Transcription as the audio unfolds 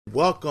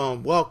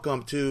Welcome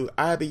to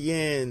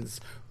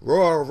IBN's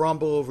Royal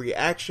Rumble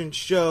reaction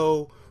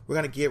show. We're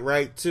gonna get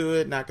right to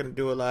it. Not gonna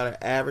do a lot of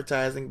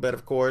advertising, but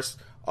of course,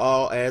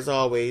 all as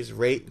always,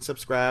 rate and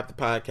subscribe to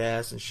the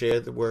podcast and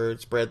share the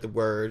word, spread the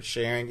word.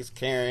 Sharing is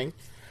caring.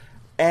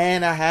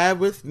 And I have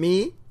with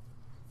me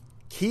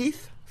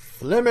Keith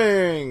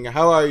Fleming.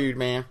 How are you,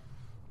 man?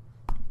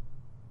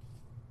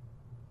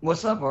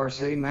 What's up,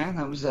 RC, man?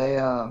 That was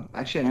a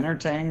actually an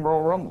entertaining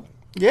Royal Rumble.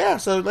 Yeah,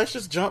 so let's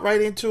just jump right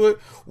into it.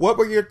 What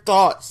were your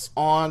thoughts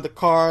on the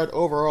card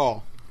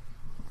overall?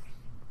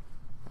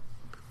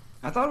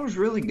 I thought it was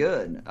really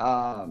good.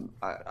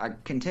 I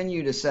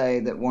continue to say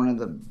that one of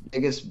the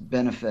biggest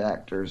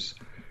benefactors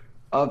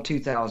of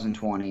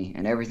 2020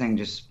 and everything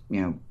just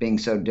being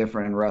so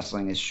different in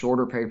wrestling is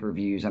shorter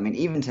pay-per-views. I mean,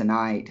 even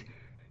tonight,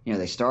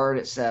 they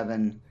started at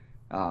 7.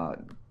 Uh,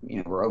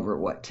 we're over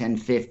at what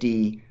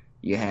 10:50.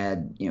 You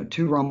had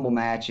two Rumble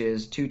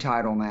matches, two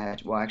title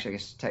match. Well, actually, I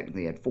guess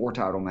technically you had four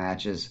title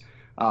matches,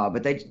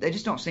 but they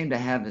just don't seem to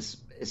have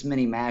as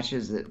many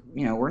matches that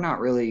we're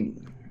not really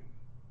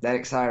that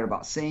excited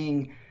about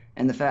seeing.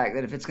 And the fact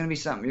that if it's going to be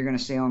something you're going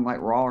to see on like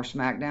Raw or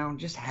SmackDown,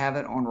 just have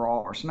it on Raw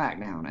or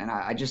SmackDown. And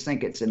I just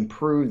think it's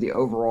improved the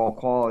overall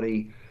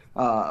quality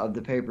of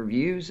the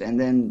pay-per-views. And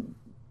then,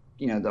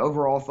 the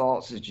overall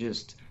thoughts is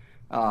just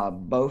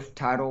both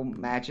title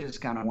matches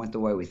kind of went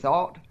the way we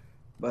thought,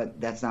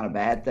 but that's not a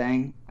bad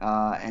thing.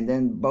 And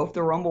then both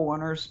the Rumble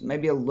winners,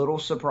 maybe a little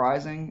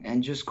surprising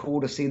and just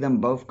cool to see them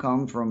both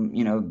come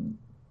from,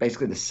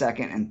 basically the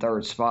second and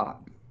third spot.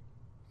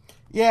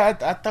 Yeah,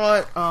 I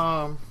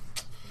thought.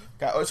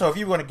 So, if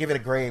you want to give it a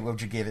grade, what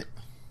would you give it?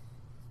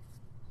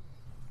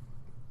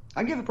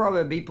 I give it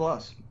probably a B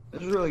plus.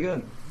 It was really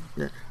good.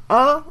 Yeah.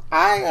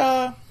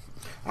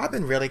 I've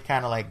been really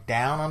kind of like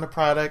down on the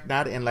product,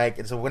 not in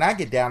like. So when I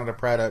get down on the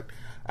product,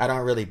 I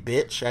don't really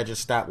bitch. I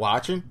just stop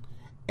watching,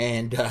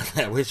 and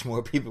I wish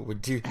more people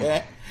would do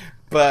that.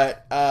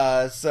 But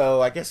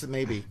so I guess it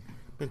maybe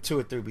been 2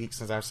 or 3 weeks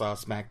since I saw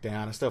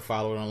SmackDown. I still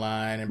follow it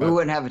online. And We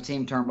wouldn't have a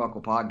Team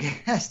Turnbuckle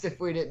podcast if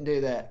we didn't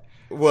do that.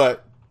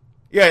 what?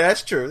 Yeah,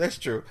 that's true. That's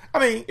true. I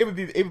mean, it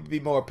would be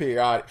more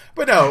periodic,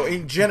 but no.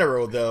 In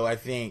general, though, I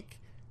think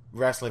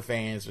wrestling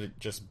fans would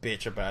just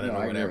bitch about it No, or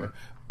I agree. whatever.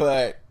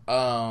 But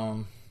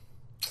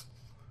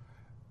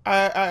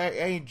I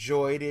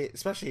enjoyed it,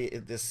 especially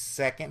the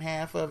second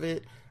half of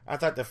it. I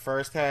thought the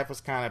first half was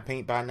kind of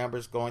paint by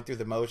numbers, going through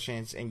the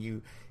motions, and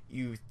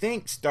you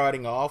think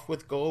starting off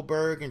with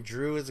Goldberg and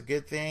Drew is a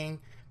good thing,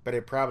 but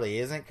it probably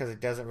isn't because it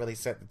doesn't really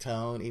set the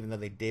tone, even though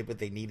they did what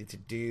they needed to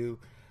do.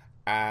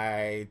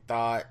 I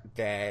thought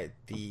that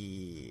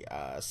the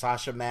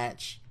Sasha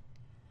match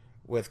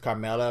with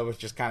Carmella was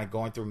just kind of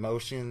going through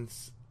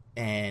motions.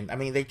 And I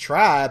mean, they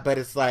tried, but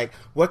it's like,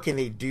 what can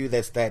they do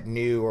that's that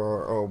new,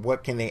 or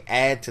what can they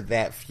add to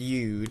that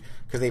feud?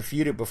 Because they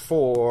feuded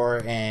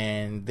before,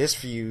 and this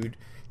feud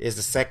is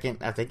the second.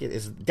 I think it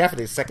is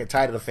definitely the second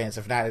title defense,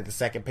 if not the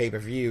second pay per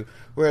view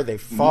where they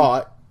Hmm.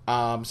 fought.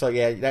 So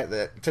yeah,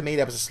 that to me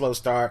that was a slow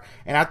start,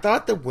 and I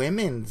thought the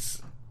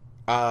women's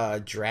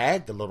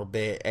dragged a little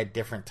bit at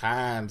different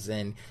times,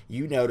 and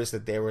you noticed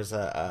that there was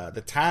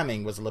the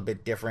timing was a little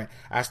bit different.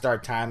 I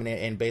started timing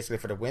it, and basically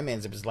for the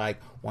women's it was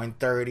like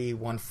 130,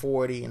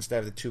 140 instead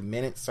of the 2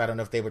 minutes. So I don't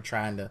know if they were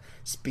trying to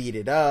speed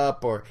it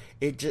up, or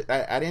it just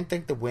I didn't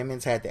think the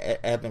women's had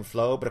the ebb and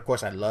flow. But of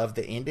course I love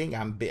the ending.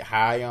 I'm a bit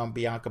high on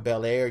Bianca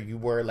Belair. You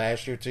were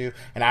last year too,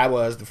 and I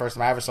was. The first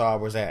time I ever saw her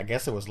was at, I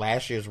guess it was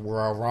last year's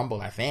Royal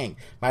Rumble. I think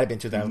might have been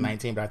Hmm.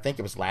 2019, but I think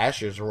it was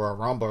last year's Royal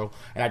Rumble.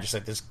 And I just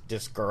said,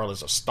 this girl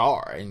is a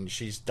star, and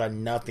she's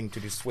done nothing to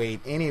dissuade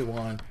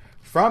anyone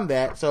from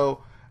that.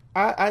 So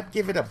I'd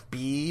give it a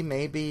B,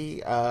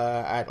 maybe.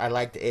 I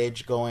liked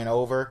Edge going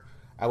over.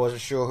 I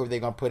wasn't sure who they're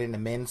going to put in the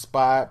men's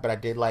spot, but I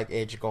did like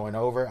Edge going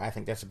over. I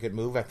think that's a good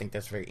move. I think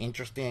that's very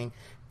interesting.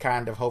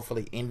 Kind of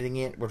hopefully ending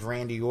it with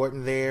Randy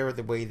Orton there,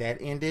 the way that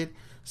ended.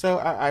 So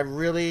I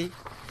really,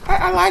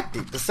 I liked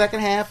it. The second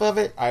half of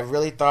it, I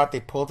really thought they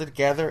pulled it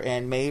together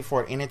and made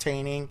for an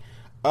entertaining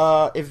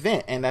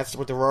event, and that's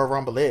what the Royal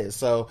Rumble is.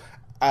 So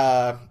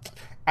uh,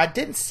 I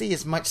didn't see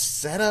as much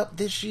setup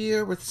this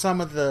year with some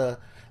of the,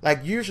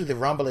 like, usually the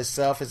Rumble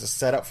itself is a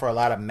setup for a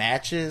lot of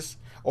matches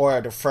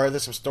or to further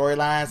some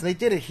storylines. And they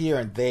did it here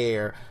and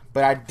there,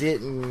 but I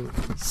didn't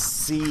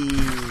see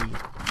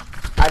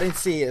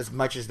as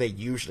much as they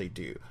usually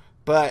do.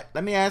 But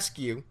let me ask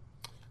you,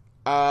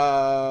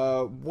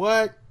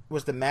 what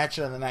was the match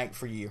of the night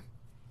for you?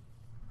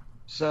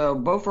 So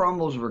both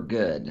Rumbles were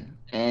good.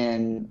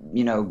 And,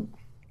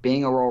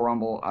 being a Royal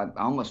Rumble, I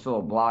almost feel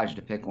obliged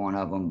to pick one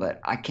of them, but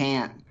I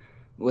can't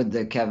with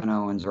the Kevin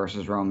Owens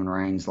versus Roman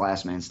Reigns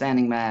last man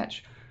standing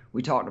match.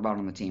 We talked about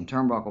on the Team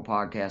Turnbuckle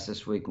podcast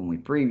this week when we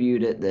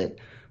previewed it that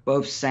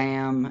both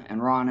Sam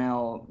and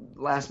Ronell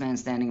last man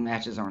standing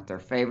matches aren't their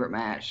favorite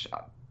match.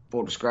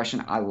 Full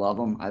discretion, I love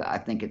them. I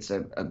think it's a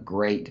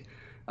great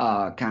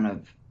kind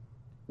of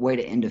way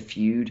to end a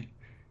feud.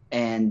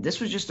 And this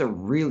was just a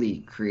really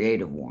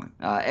creative one.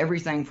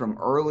 Everything from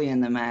early in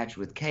the match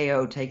with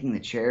KO taking the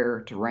chair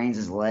to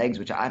Reigns' legs,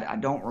 which I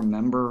don't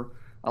remember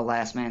a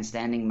last man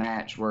standing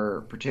match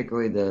where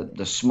particularly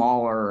the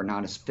smaller or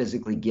not as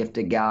physically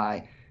gifted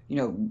guy,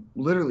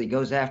 literally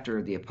goes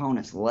after the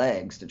opponent's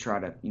legs to try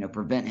to,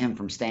 prevent him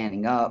from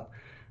standing up.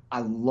 I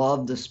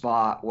love the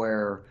spot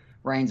where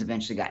Reigns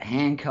eventually got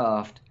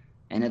handcuffed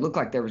and it looked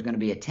like there was going to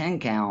be a 10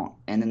 count.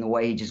 And then the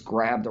way he just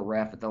grabbed the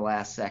ref at the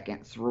last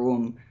second, threw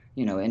him,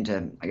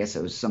 into, I guess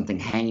it was something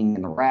hanging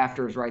in the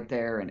rafters right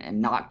there,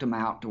 and knocked him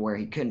out to where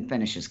he couldn't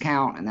finish his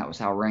count. And that was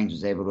how Reigns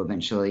was able to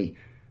eventually,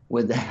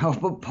 with the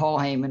help of Paul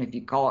Heyman, if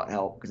you call it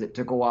help, because it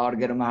took a while to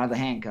get him out of the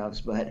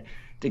handcuffs, but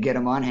to get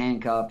him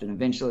unhandcuffed, and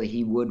eventually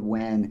he would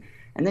win.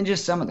 And then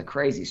just some of the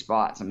crazy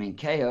spots. I mean,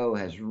 KO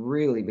has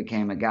really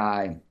become a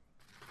guy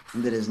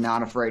that is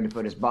not afraid to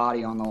put his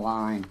body on the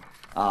line.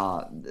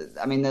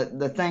 I mean,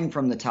 the thing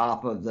from the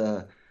top of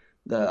the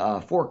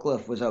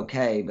forklift was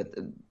okay, but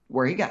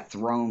where he got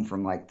thrown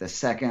from like the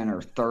second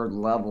or third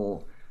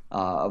level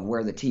of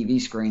where the TV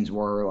screens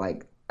were,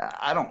 like,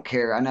 I don't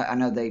care. I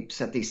know they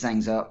set these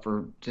things up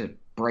to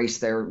brace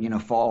their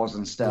falls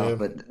and stuff, yeah,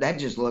 but that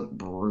just looked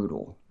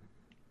brutal.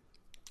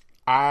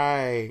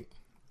 I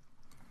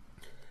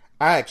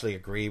actually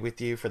agree with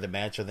you for the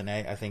match of the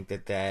night. I think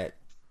I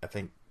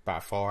think by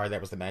far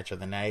that was the match of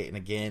the night. And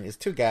again, it's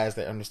two guys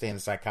that understand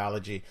the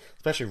psychology,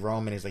 especially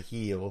Roman is a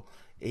heel.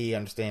 He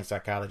understands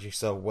psychology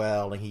so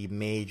well, and he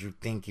made you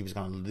think he was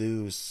going to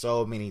lose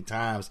so many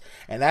times.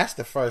 And that's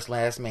the first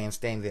last man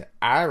standing that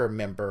I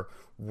remember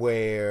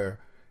where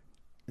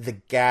the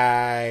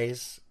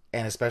guys,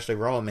 and especially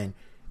Roman,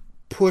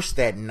 pushed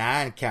that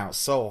 9 count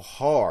so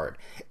hard,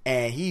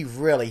 and he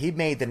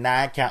made the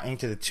 9 count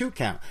into the 2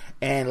 count.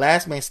 And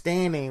last man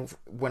standing,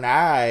 when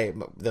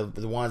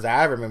the ones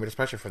I remember,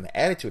 especially from the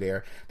Attitude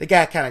Era, the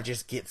guy kind of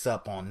just gets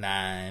up on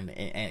 9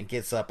 and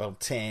gets up on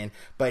 10,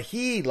 but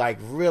he like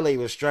really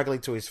was struggling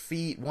to his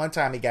feet. One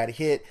time he got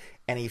hit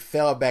and he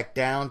fell back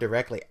down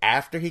directly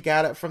after he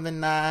got up from the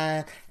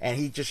 9, and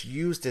he just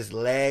used his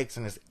legs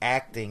and his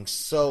acting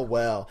so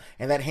well.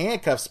 And that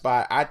handcuff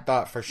spot, I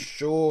thought for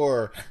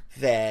sure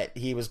that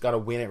he was going to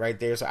win it right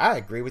there. So I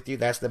agree with you.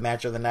 That's the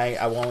match of the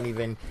night. I won't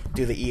even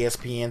do the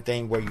ESPN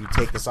thing where you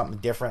take to something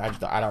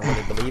different. I don't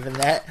really believe in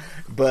that.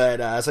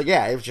 But so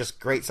yeah, it was just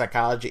great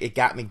psychology. It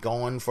got me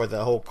going for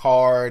the whole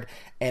card.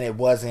 And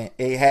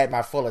it had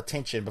my full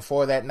attention.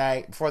 Before that,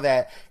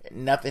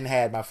 nothing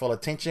had my full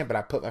attention, but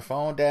I put my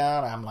phone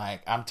down.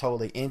 I'm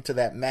totally into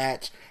that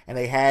match, and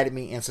they had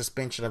me in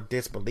suspension of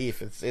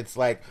disbelief. It's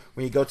like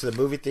when you go to the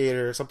movie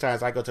theater,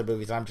 sometimes I go to the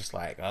movies, I'm just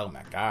like, oh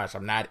my gosh,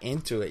 I'm not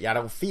into it. Yeah, I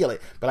don't feel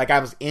it. But like I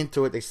was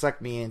into it. They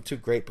sucked me in. 2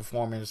 great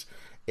performers.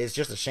 It's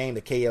just a shame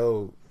that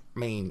KO, I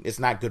mean, it's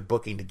not good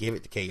booking to give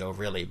it to KO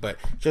really, but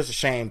just a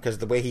shame because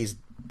the way he's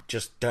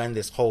just done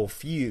this whole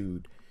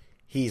feud,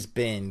 he's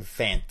been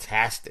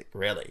fantastic,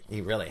 really.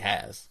 He really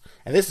has.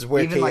 And this is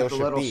where Even KO like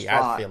should be,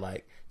 I feel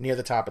like, near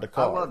the top of the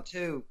card. I love,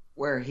 too,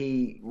 where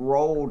he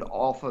rolled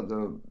off of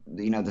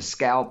the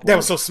scalpel. That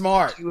was so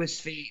smart. To his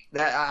feet.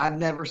 I've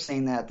never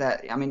seen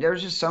that. I mean,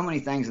 there's just so many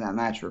things in that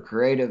match were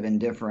creative and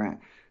different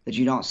that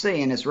you don't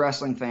see. And as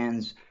wrestling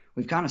fans,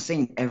 we've kind of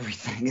seen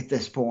everything at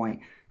this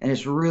point. And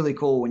it's really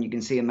cool when you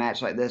can see a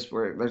match like this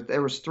where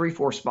there was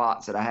 3-4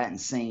 spots that I hadn't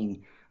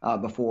seen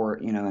before,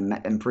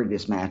 in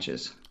previous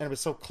matches. And it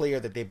was so clear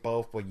that they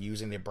both were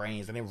using their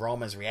brains. And then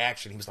Roman's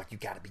reaction, he was like, you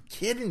got to be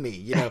kidding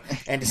me,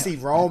 And to see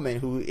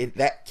Roman,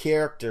 that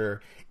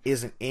character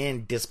isn't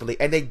in disbelief.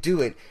 And they do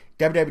it.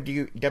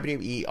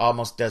 WWE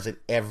almost does it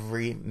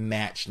every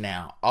match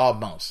now.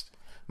 Almost.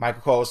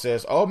 Michael Cole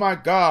says, oh my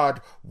God,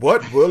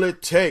 what will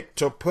it take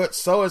to put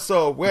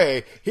so-and-so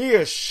away? He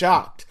is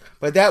shocked.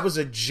 But that was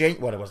it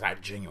was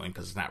not genuine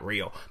because it's not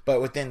real.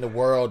 But within the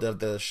world of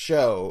the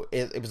show,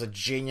 it was a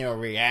genuine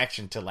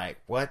reaction to like,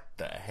 what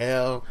the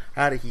hell?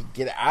 How did he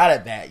get out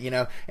of that?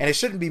 And it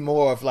shouldn't be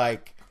more of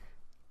like,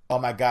 oh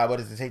my God, what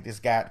does it take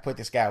to put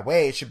this guy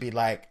away? It should be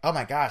like, oh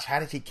my gosh, how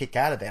did he kick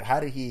out of that? How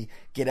did he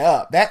get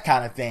up? That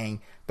kind of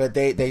thing. But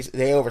they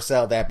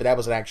oversell that. But that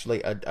was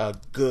actually a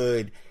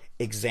good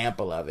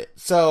example of it.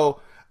 So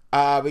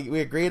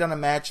we agreed on a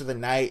match of the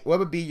night. What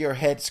would be your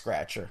head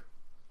scratcher?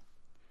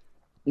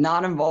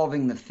 Not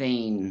involving the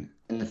Fiend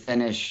in the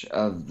finish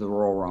of the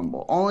Royal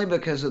Rumble, only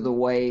because of the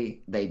way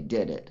they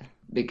did it.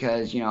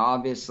 Because,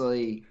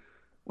 obviously,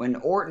 when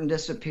Orton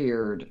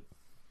disappeared,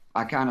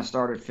 I kind of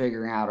started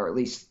figuring out, or at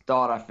least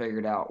thought I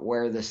figured out,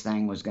 where this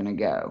thing was going to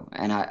go.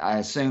 And I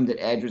assumed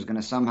that Edge was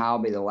going to somehow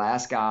be the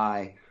last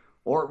guy.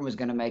 Orton was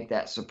going to make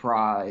that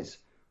surprise,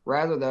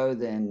 rather though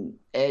than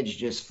Edge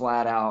just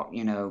flat out,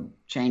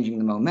 changing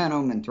the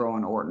momentum and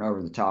throwing Orton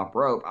over the top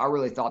rope. I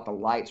really thought the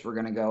lights were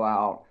going to go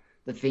out.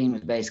 The Fiend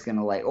was basically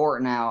going to lay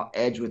Orton out.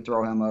 Edge would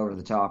throw him over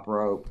the top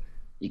rope.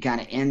 You kind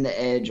of end the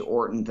Edge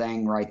Orton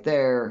thing right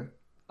there.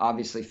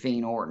 Obviously,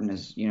 Fiend Orton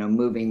is,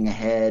 moving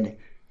ahead,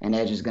 and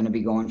Edge is going to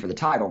be going for the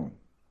title.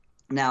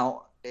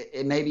 Now,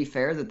 it may be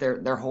fair that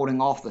they're holding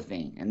off the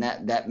Fiend, and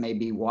that may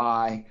be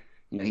why,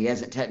 he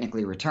hasn't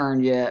technically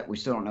returned yet. We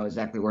still don't know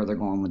exactly where they're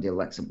going with the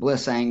Alexa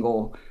Bliss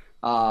angle.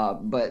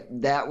 But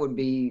that would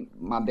be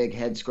my big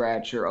head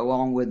scratcher,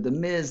 along with The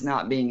Miz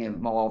not being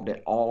involved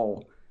at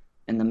all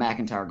in the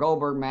McIntyre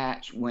Goldberg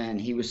match when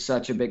he was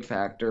such a big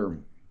factor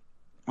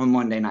on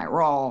Monday Night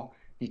Raw.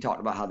 He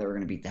talked about how they were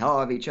going to beat the hell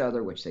out of each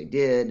other, which they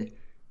did.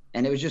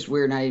 And it was just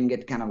weird not even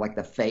get kind of like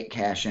the fake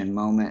cash-in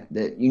moment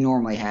that you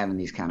normally have in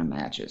these kind of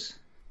matches.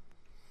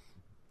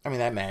 I mean,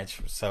 that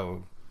match was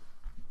so,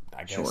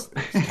 I guess, Short.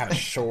 it's kind of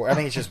short. I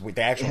mean, it's just,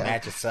 the actual Yeah.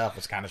 match itself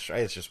is kind of short.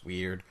 It's just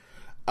weird.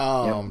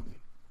 Yep.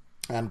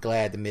 I'm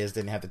glad the Miz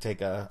didn't have to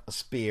take a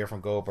spear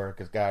from Goldberg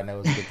because God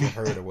knows he could get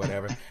hurt or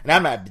whatever. And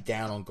I'm not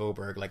down on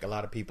Goldberg like a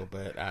lot of people,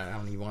 but I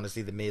don't even want to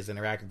see the Miz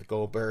interact with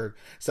Goldberg.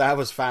 So I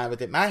was fine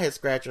with it. My head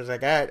scratchers, I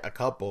got a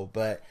couple,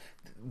 but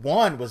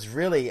one was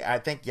really, I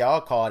think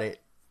y'all caught it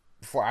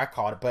before I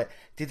caught it, but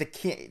did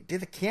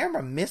the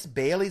camera miss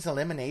Bayley's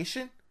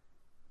elimination?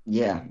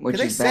 Yeah, which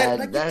They is said, bad.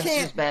 like, you That's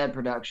can't- just bad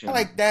production.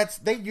 Like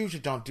they usually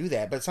don't do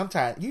that, but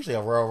sometimes, usually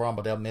a Royal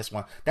Rumble, they'll miss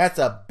one. That's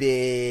a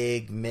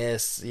big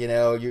miss, you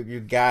know. You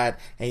got,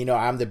 and you know,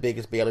 I'm the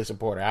biggest Bayley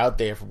supporter out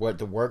there for what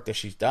the work that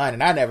she's done,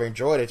 and I never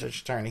enjoyed it until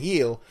she turned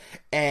heel,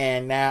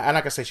 and now I'm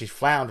not gonna say she's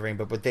floundering,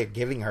 but what they're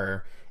giving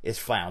her is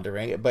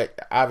floundering. But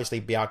obviously,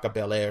 Bianca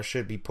Belair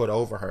should be put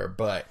over her,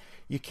 but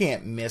you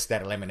can't miss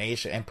that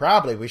elimination. And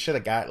probably we should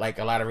have got like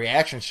a lot of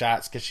reaction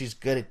shots because she's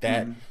good at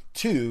that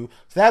too.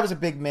 So that was a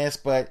big miss.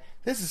 But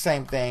this is the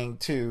same thing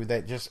too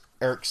that just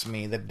irks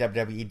me that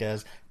WWE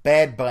does.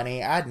 Bad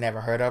Bunny, I'd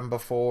never heard of him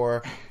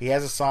before. He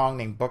has a song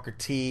named Booker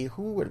T.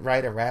 Who would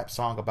write a rap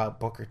song about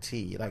Booker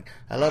T? Like,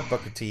 I love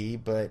Booker T,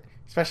 but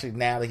especially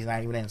now that he's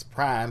not even in his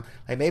prime,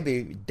 like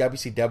maybe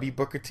WCW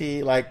Booker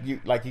T, like you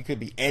could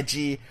be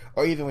edgy,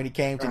 or even when he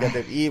came to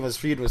WWE, was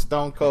feud with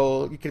Stone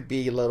Cold, you could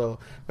be a little.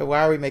 But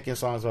why are we making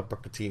songs about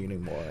Booker T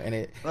anymore? And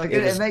it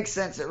makes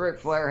sense that Ric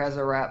Flair has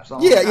a rap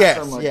song. Yeah, not yes,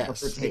 so much yes,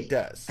 Booker T. it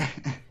does.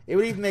 It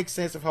would even make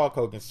sense if Hulk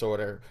Hogan sort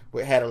of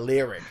had a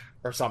lyric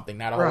or something,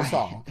 not a whole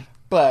song.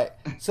 But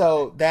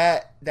so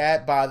that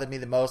bothered me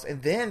the most,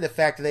 and then the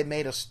fact that they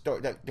made a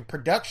story, the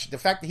production, the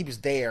fact that he was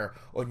there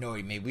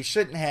annoyed me. We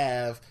shouldn't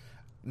have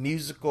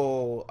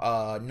musical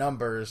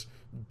numbers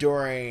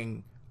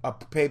during a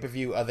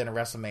pay-per-view other than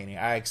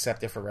WrestleMania. I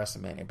accept it for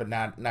WrestleMania, but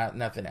not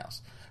nothing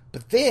else.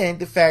 But then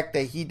the fact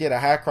that he did a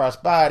high cross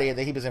body and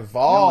that he was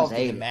involved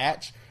in the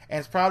match, and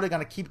it's probably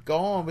going to keep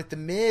going with the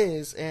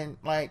Miz, and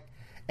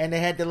they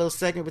had the little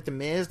segment with the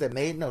Miz that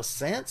made no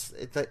sense.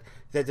 It's like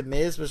that the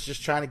Miz was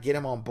just trying to get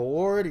him on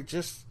board. It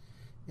was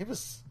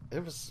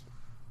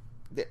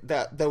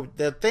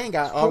the thing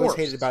I always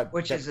hated about,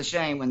 which is a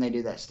shame when they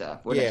do that stuff.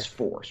 When it's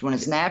forced, when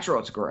it's natural,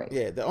 it's great.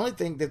 Yeah,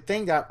 the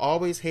thing I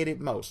always hated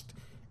most,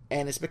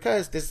 and it's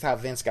because this is how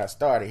Vince got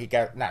started. He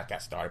got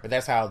started, but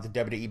that's how the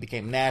WWE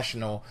became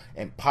national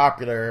and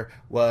popular,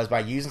 was by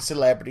using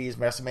celebrities.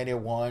 WrestleMania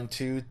 1,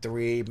 2,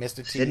 3,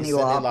 Mr. T, Cyndi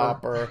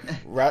Lauper,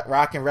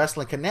 Rock and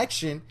Wrestling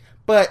Connection.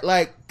 But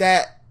like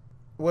that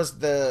was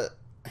the.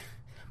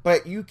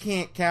 But you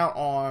can't count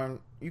on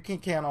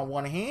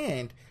one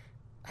hand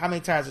how many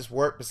times it's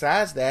worked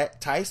besides that.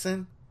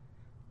 Tyson.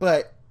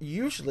 But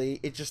usually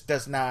it just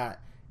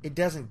it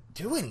doesn't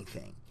do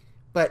anything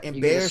but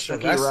embarrass the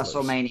wrestlers.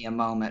 WrestleMania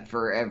moment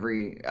for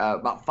every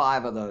about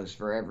 5 of those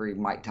for every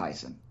Mike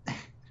Tyson.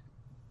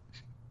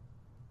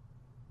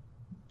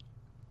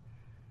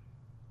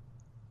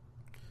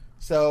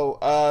 So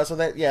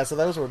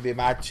those would be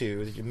my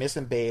two. You're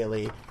missing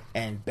Bayley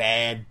and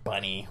Bad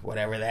Bunny,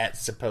 whatever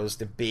that's supposed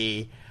to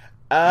be.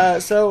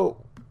 So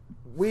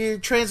we're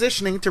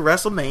transitioning to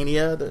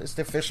WrestleMania. It's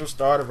the official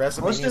start of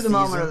WrestleMania. Let's do the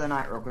moment of the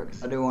night real quick.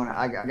 I do want to.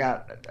 I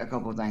got a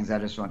couple of things I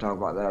just want to talk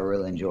about that I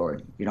really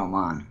enjoyed. If you don't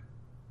mind.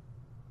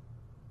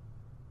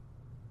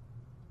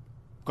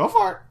 Go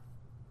for it.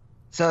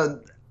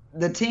 So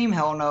the Team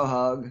Hell No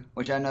Hug,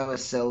 which I know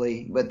is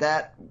silly, but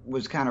that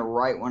was kind of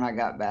right when I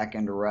got back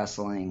into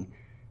wrestling,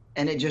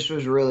 and it just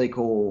was really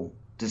cool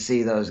to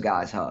see those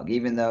guys hug.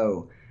 Even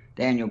though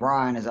Daniel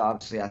Bryan is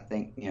obviously, I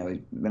think, there's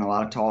been a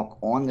lot of talk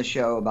on the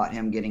show about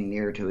him getting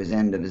near to his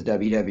end of his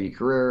WWE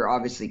career.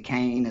 Obviously,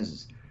 Kane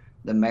is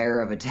the mayor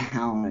of a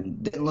town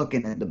and didn't look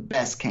in the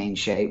best Kane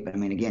shape. I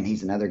mean, again,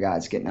 he's another guy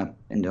that's getting up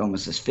into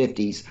almost his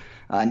 50s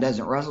and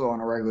doesn't wrestle on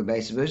a regular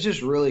basis. But it was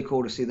just really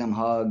cool to see them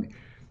hug.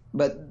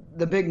 But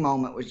the big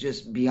moment was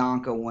just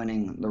Bianca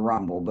winning the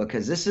Rumble,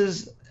 because this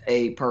is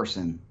a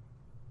person,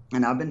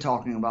 and I've been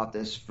talking about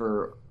this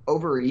for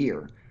over a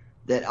year,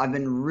 that I've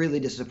been really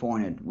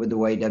disappointed with the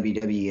way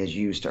WWE has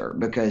used her,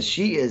 because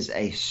she is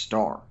a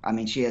star. I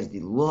mean, she has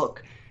the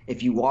look.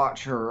 If you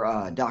watch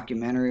her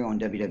documentary on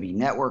WWE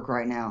Network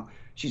right now,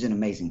 she's an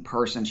amazing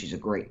person. She's a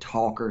great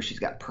talker. She's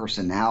got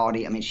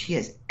personality. I mean, she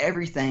has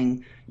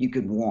everything you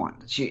could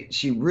want.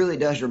 She really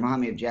does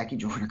remind me of Jackie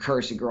Joyner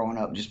Kersee growing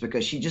up, just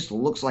because she just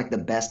looks like the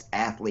best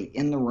athlete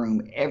in the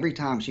room every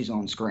time she's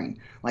on screen,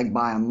 like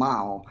by a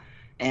mile.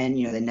 And,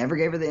 they never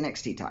gave her the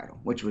NXT title,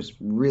 which was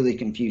really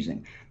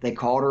confusing. They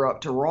called her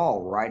up to Raw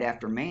right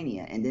after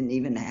Mania and didn't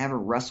even have her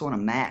wrestle in a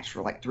match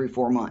for like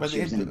 3-4 months. But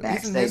she was in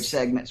backstage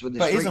segments with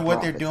the Street Isn't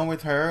what they're doing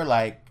with her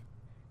like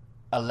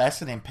a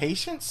lesson in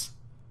patience?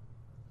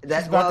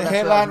 That's about to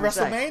headline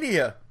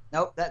WrestleMania.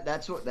 Nope,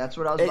 that's what I was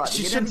about to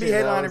She get shouldn't into. Be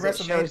headlining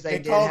WrestleMania. They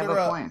did have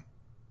a plan.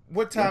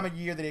 what time of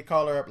year did they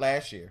call her up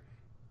last year?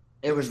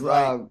 It was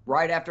like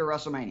right after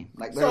WrestleMania,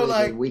 like so literally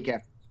like the week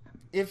after.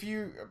 if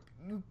you're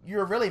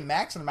really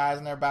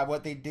maximizing her by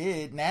what they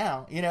did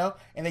now,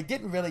 and they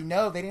didn't really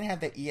know, they didn't have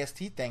the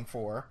EST thing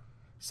for her,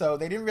 so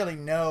they didn't really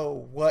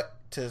know what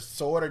to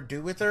sort of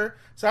do with her.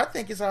 So I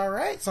think it's all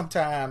right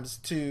sometimes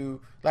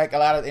to, like, a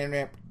lot of the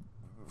internet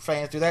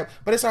fans do that,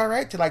 but it's all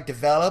right to like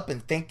develop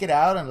and think it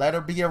out and let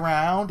her be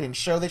around and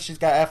show that she's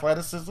got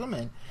athleticism,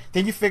 and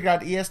then you figure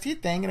out the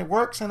EST thing and it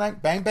works, and like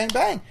bang bang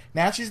bang,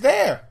 now she's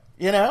there,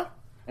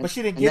 but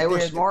she didn't get there. They were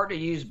smart to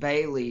use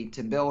Bayley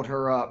to build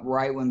her up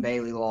right when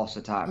Bayley lost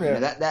the title. Yeah.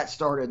 That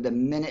started the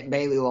minute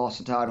Bayley lost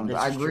the title.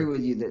 I agree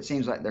with you that it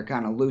seems like they're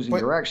kind of losing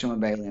direction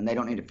with Bayley, and they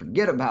don't need to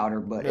forget about her,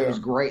 but it was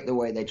great the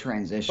way they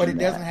transitioned. But it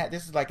doesn't have,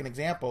 this is like an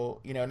example,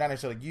 not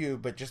necessarily you,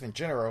 but just in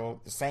general,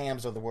 the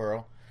Sams of the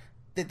world,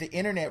 that the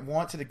internet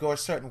wants it to go a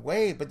certain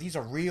way, but these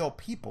are real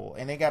people,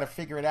 and they got to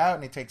figure it out,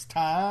 and it takes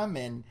time,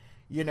 and,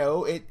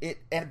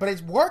 but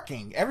it's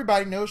working.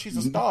 Everybody knows she's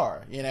a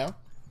star,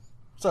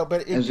 So,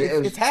 but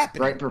it's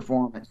happening. Great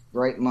performance,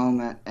 great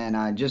moment,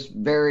 and just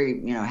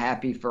very,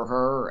 happy for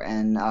her.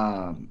 And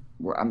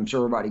I'm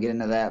sure we're about to get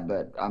into that,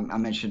 but I'm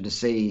interested to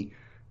see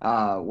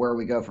where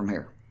we go from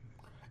here.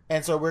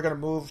 And so we're going to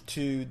move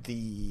to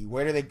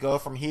where do they go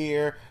from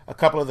here? A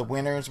couple of the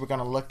winners we're going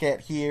to look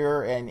at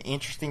here, and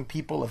interesting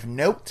people of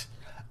note.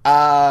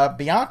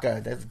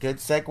 Bianca, that's a good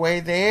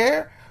segue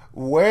there.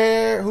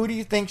 Who do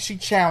you think she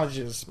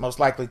challenges most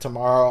likely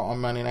tomorrow on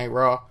Monday Night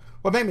Raw?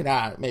 Well, maybe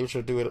not. Maybe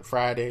she'll do it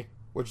Friday,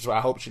 which is what I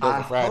hope she does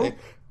on Friday.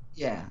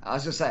 I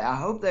was going to say, I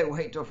hope they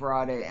wait till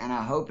Friday, and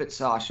I hope it's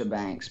Sasha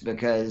Banks,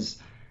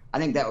 because I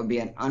think that would be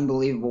an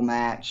unbelievable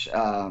match.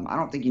 I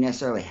don't think you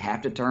necessarily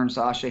have to turn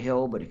Sasha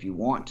heel, but if you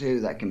want to,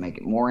 that can make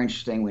it more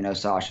interesting. We know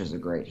Sasha's a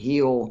great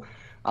heel.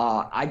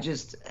 I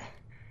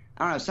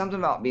don't know, something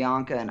about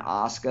Bianca and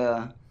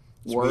Asuka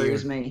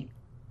worries me.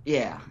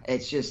 Yeah,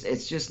 it's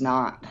just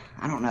not,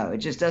 I don't know, it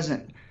just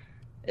doesn't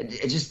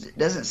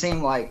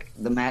seem like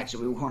the match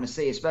that we want to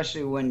see,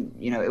 especially when,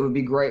 it would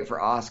be great for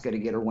Asuka to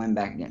get her win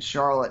back against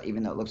Charlotte,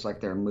 even though it looks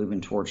like they're moving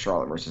towards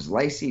Charlotte versus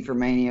Lacey for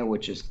Mania,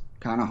 which is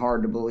kind of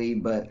hard to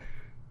believe. But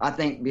I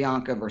think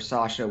Bianca versus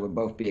Sasha would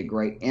both be a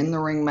great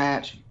in-the-ring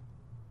match.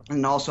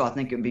 And also I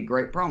think it would be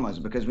great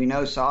promos, because we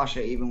know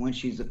Sasha, even when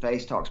she's the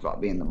face, talks about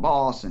being the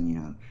boss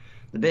and,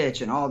 the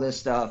bitch and all this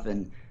stuff.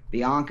 And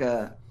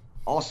Bianca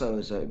also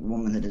is a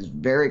woman that is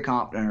very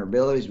confident in her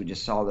abilities. We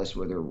just saw this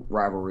with her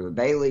rivalry with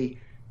Bayley.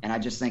 And I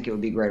just think it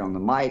would be great on the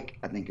mic.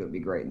 I think it would be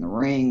great in the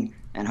ring.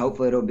 And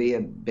hopefully it'll be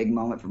a big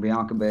moment for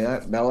Bianca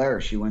Belair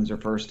if she wins her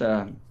first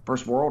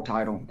world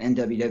title in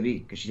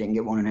WWE, because she didn't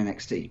get one in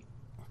NXT.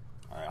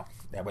 Well,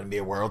 that wouldn't be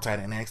a world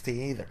title in NXT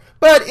either.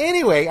 But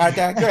anyway, I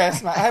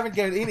digress. I haven't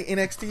gotten any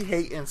NXT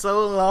hate in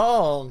so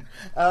long.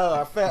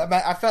 Oh,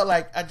 I felt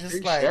like I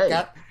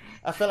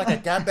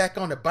got back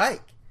on the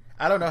bike.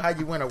 I don't know how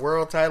you win a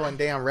world title in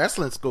damn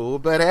wrestling school,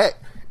 but hey.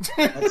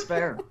 That's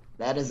fair.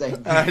 That is a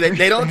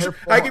they don't.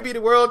 I could be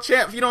the world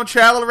champ if you don't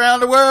travel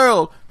around the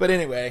world. But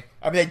anyway,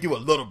 I mean, they do a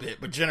little bit,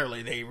 but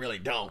generally they really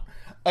don't.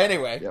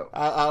 Anyway,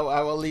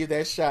 I will leave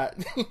that shot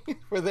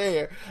for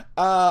there.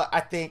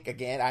 I think,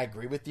 again, I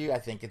agree with you. I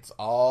think it's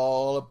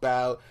all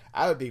about,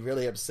 I would be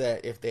really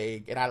upset if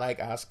they, and I like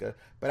Asuka,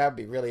 but I would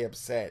be really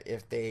upset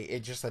if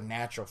it's just a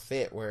natural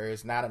fit, where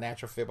it's not a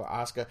natural fit with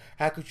Asuka.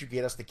 How could you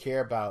get us to care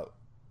about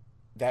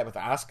that with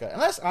Asuka?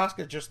 Unless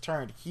Asuka just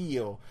turned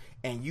heel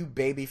and you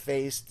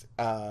baby-faced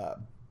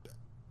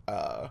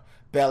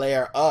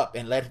Belair up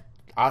and let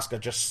Asuka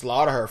just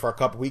slaughter her for a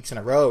couple weeks in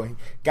a row and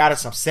got her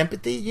some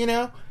sympathy,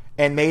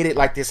 and made it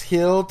like this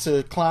hill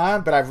to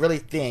climb. But I really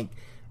think,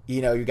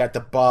 you got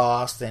the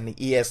boss and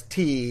the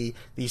EST,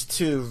 these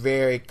two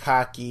very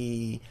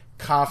cocky,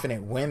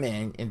 confident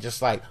women, and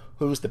just like,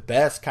 who's the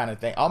best kind of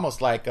thing.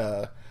 Almost like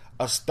a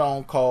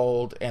Stone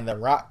Cold and The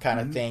Rock kind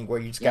of thing, where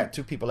you just got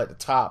two people at the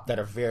top that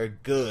are very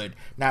good,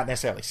 not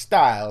necessarily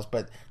styles,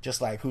 but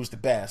just like, who's the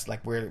best,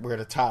 like we're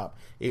the top.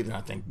 Even though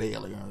I think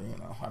Bayley,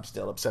 I'm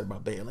still upset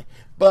about Bayley,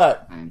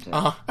 but I mean,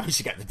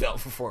 she got the belt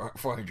for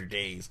 400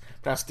 days,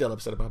 but I'm still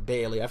upset about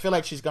Bayley. I feel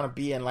like she's gonna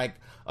be in like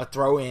a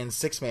throw-in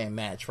 6-man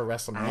match for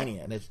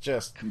WrestleMania, and it's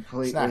just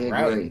completely it's not agree.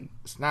 Right.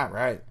 It's not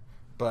right.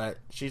 But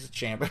she's a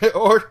champion,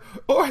 or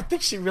I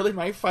think she really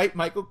might fight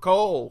Michael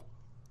Cole.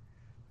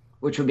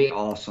 Which would be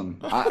awesome.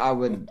 I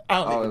would.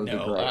 I don't it even would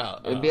know. be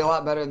great. It'd be a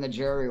lot better than the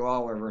Jerry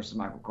Lawler versus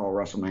Michael Cole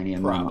WrestleMania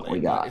moment we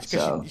got. It's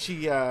because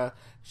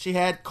she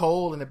had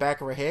Cole in the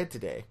back of her head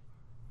today.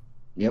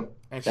 Yep.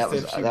 And she said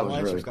if she won,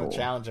 really she was going cool. to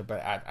challenge her,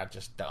 but I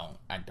just don't.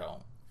 I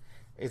don't.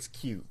 It's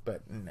cute,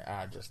 but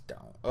I just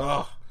don't.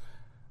 Ugh.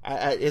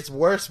 It's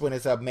worse when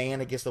it's a man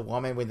against a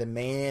woman, when the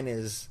man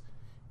is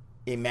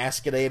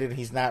emasculated and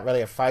he's not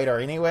really a fighter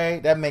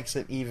anyway. That makes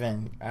it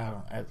even.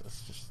 I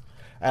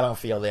don't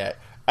feel that.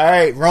 All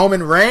right,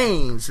 Roman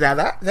Reigns. Now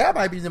that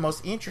might be the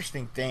most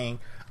interesting thing.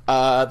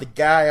 The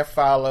guy I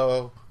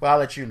follow. Well, I'll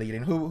let you lead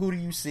in. Who do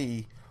you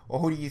see, or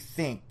who do you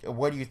think, or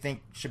what do you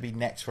think should be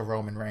next for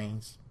Roman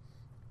Reigns?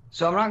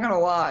 So I'm not gonna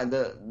lie.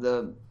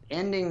 The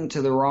ending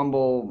to the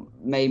Rumble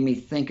made me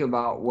think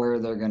about where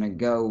they're going to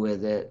go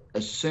with it,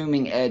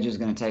 assuming Edge is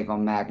going to take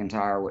on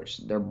McIntyre, which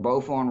they're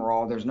both on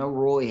Raw. There's no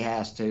rule he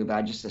has to, but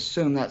I just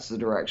assume that's the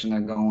direction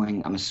they're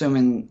going. I'm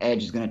assuming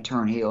Edge is going to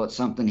turn heel. It's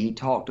something he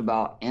talked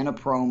about in a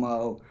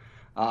promo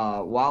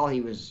while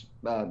he was,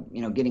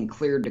 getting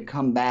cleared to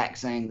come back,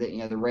 saying that,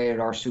 the Rated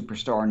R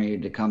Superstar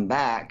needed to come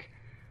back.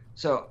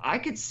 So I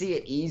could see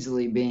it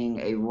easily being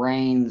a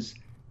Reigns,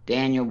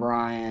 Daniel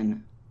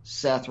Bryan,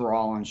 Seth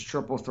Rollins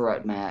triple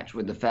threat match,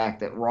 with the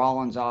fact that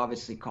Rollins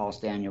obviously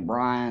cost Daniel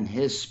Bryan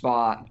his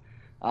spot,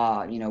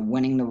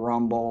 winning the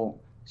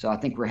Rumble. So I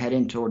think we're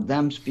heading toward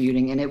them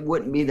feuding, and it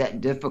wouldn't be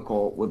that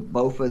difficult with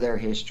both of their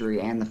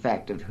history and the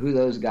fact of who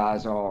those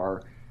guys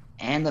are,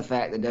 and the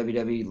fact that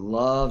WWE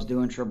loves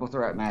doing triple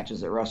threat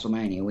matches at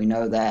WrestleMania. We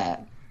know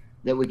that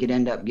we could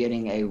end up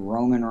getting a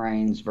Roman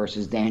Reigns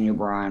versus Daniel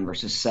Bryan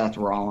versus Seth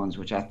Rollins,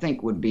 which I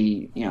think would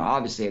be,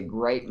 obviously a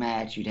great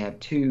match. You'd have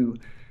two,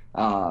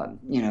 we're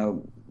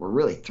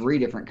really three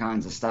different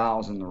kinds of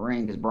styles in the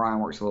ring, because Bryan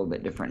works a little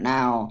bit different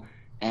now.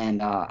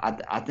 And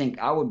I think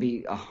I would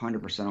be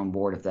 100% on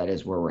board if that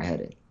is where we're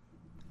headed.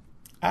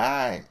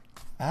 I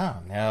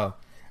don't know.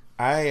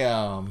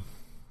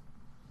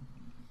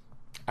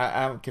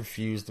 I'm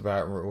confused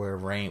about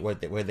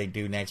what they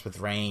do next with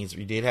Reigns.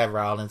 We did have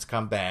Rollins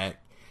come back.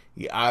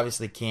 You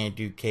obviously can't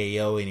do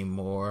KO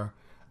anymore.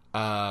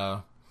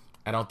 I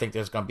don't think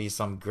there's going to be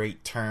some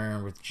great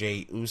turn with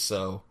Jey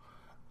Uso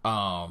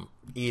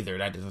either.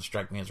 That doesn't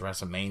strike me as a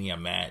WrestleMania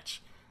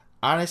match.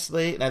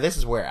 Honestly, now this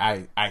is where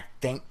I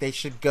think they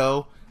should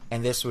go,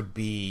 and this would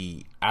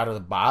be out of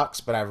the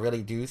box, but I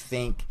really do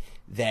think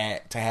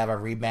that to have a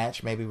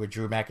rematch maybe with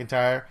Drew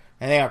McIntyre,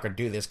 and they aren't going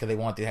to do this because they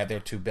want to have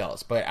their two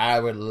belts, but I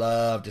would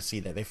love to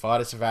see that. They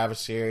fought at Survivor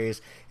Series.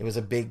 It was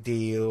a big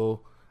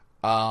deal.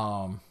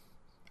 I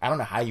don't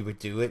know how you would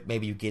do it.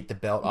 Maybe you get the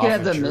belt off of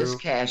Drew. Yeah, the Miz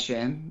cash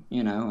in,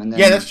 and then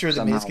yeah, that's true.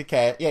 Somehow... The Miz could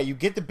cash. Yeah, you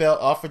get the belt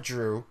off of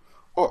Drew,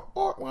 or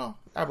well,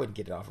 I wouldn't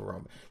get it off of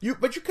Roman.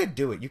 But you could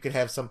do it. You could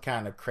have some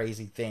kind of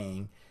crazy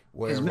thing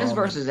where because Miz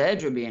versus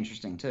Edge would be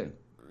interesting too.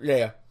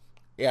 Yeah,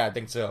 I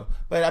think so.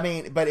 But I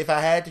mean, if I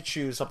had to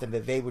choose something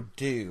that they would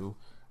do,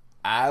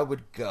 I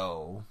would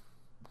go.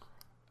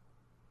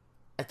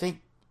 I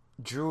think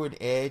Drew and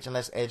Edge,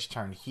 unless Edge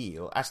turned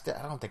heel. I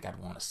don't think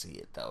I'd want to see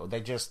it though.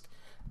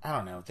 I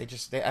don't know.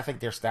 I think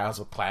their styles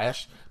will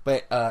clash.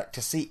 But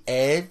to see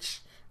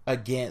Edge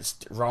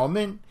against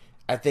Roman,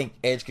 I think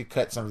Edge could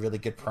cut some really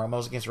good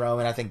promos against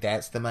Roman. I think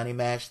that's the money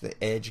match, the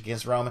Edge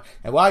against Roman.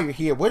 And while you're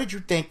here, what did you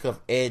think of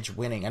Edge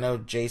winning? I know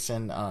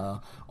Jason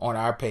on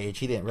our page,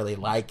 he didn't really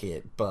like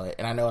it,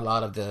 and I know a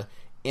lot of the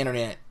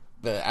internet,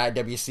 the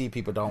IWC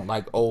people don't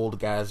like old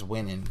guys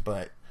winning,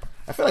 but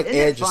I feel like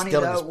Edge is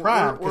still in his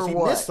prime because he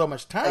missed so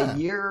much time. A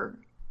year.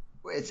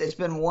 It's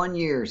been 1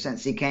 year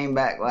since he came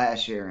back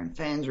last year, and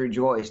fans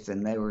rejoiced,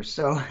 and they were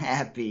so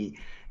happy.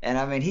 And,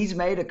 I mean, he's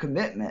made a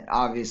commitment,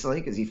 obviously,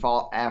 because he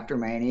fought after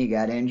Mania. He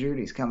got injured.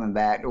 He's coming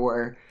back to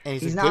where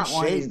he's not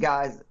one of these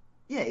guys.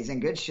 Yeah, he's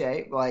in good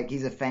shape. Like,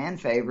 he's a fan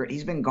favorite.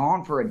 He's been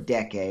gone for a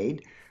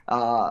decade.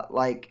 I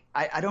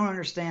don't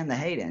understand the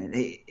hate in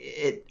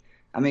it.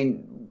 I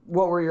mean,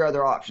 what were your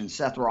other options?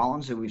 Seth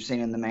Rollins, who we've seen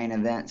in the main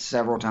event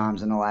several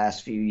times in the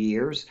last few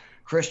years.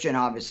 Christian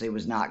obviously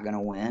was not going to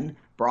win.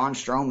 Braun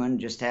Strowman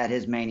just had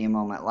his Mania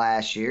moment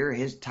last year.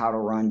 His title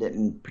run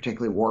didn't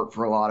particularly work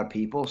for a lot of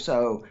people.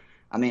 So,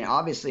 I mean,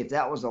 obviously, if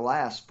that was the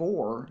last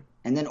four,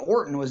 and then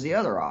Orton was the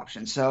other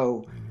option.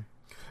 So,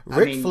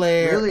 Ric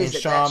Flair and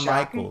Shawn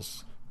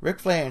Michaels. Ric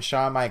Flair and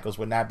Shawn Michaels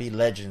would not be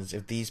legends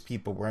if these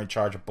people were in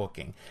charge of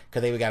booking,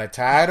 because they would got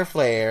tired of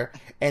Flair,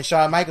 and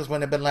Shawn Michaels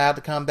wouldn't have been allowed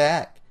to come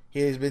back.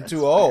 He's been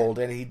too old,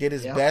 and he did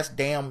his best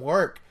damn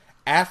work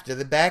after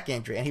the back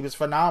injury, and he was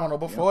phenomenal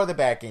before the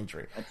back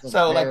injury.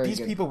 So, like, these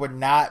people would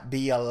not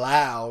be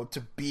allowed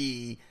to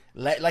be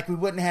like, we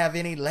wouldn't have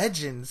any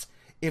legends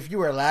if you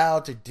were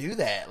allowed to do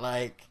that.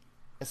 Like,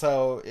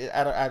 so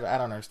I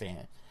don't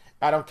understand.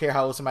 I don't care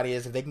how old somebody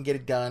is. If they can get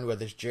it done,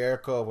 whether it's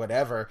Jericho or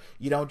whatever,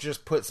 you don't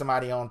just put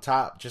somebody on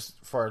top just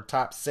for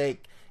top's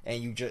sake,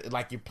 and you just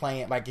like you're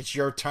playing like it's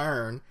your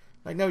turn.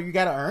 Like, no, you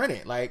got to earn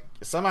it. Like,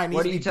 somebody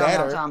needs to be better. What are you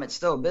talking about, Tom? It's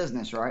still a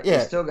business, right? Yeah.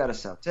 You still got to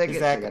sell tickets.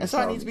 Exactly. And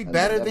somebody needs to be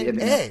better than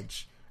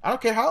Edge. I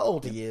don't care how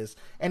old he is.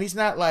 And he's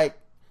not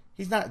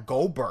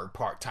Goldberg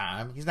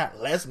part-time. He's not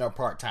Lesnar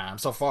part-time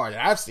so far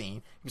that I've seen.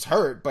 He was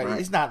hurt, but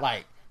he's not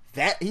like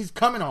that. He's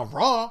coming on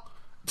Raw.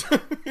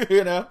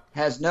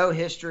 Has no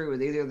history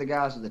with either of the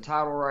guys with the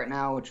title right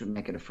now, which would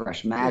make it a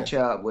fresh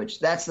matchup. Which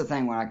that's the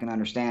thing when I can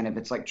understand if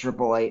it's like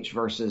Triple H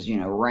versus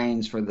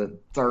Reigns for the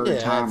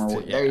third time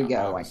or there you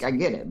go. Like, I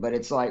get it, but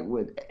it's like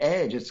with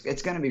Edge, it's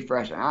going to be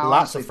fresh. I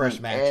Lots of fresh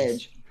matches.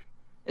 Edge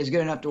is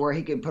good enough to where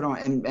he could put on,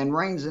 and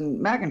Reigns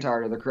and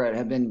McIntyre, to their credit,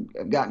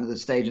 have gotten to the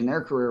stage in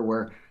their career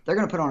where they're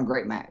going to put on a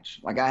great match.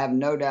 Like, I have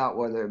no doubt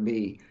whether it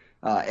be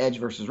Edge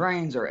versus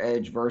Reigns or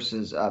Edge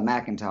versus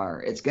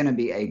McIntyre, it's going to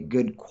be a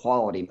good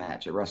quality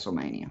match at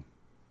WrestleMania.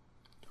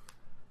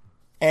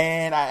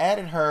 And I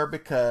added her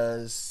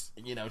because,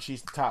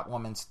 she's the top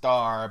woman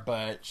star,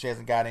 but she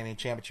hasn't got any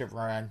championship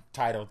run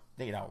title,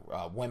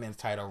 women's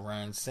title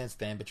runs since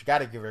then. But you got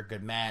to give her a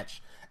good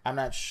match. I'm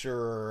not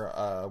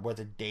sure what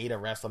the date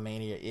of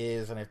WrestleMania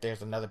is, and if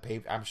there's another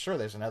I'm sure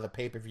there's another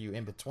pay-per-view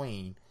in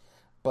between.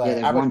 But yeah,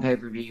 there's one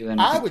pay-per-view in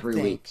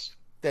 3 weeks.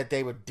 That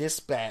they would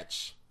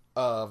dispatch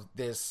of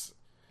this,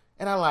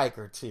 and I like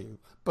her too,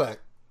 but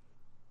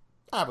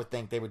I would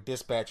think they would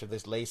dispatch of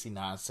this Lacey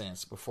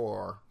nonsense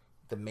before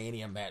the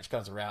Mania match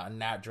comes around and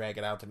not drag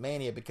it out to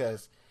Mania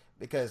because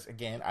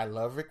again, I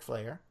love Ric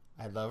Flair,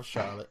 I love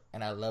Charlotte,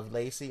 and I love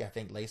Lacey. I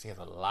think Lacey has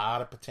a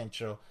lot of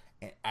potential,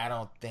 and I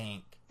don't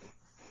think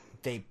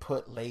they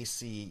put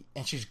Lacey,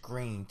 and she's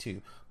green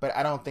too, but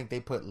I don't think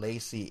they put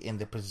Lacey in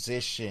the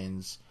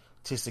positions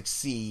to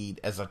succeed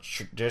as a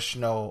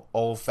traditional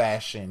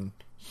old-fashioned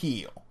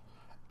heel.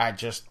 I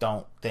just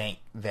don't think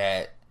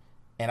that,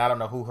 and I don't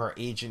know who her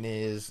agent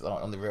is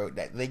on the road,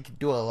 that they could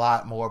do a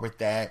lot more with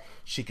that.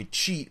 She could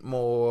cheat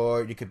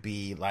more. You could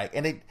be like,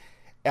 and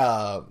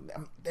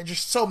there's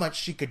just so much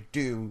she could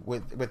do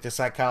with the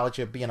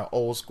psychology of being an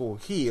old school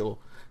heel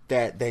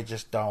that they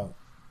just don't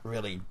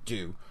really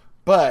do.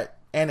 But,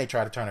 and they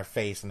tried to turn her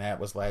face, and that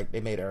was like,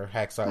 they made her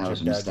Hacksaw Jim Duggan. That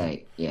was a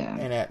mistake, yeah.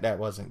 And that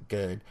wasn't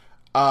good.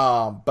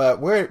 But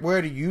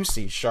where do you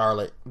see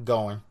Charlotte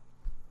going?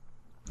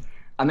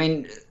 I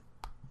mean,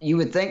 you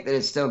would think that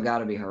it's still got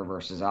to be her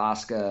versus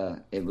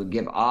Asuka. It would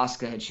give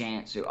Asuka a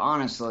chance, who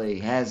honestly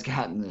has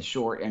gotten the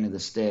short end of the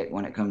stick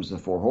when it comes to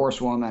 4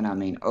 Horsewoman. I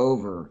mean,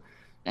 over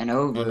and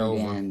over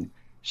again,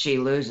 she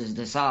loses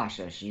to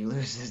Sasha, she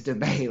loses to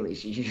Bayley,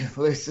 she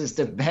loses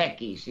to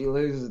Becky, she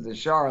loses to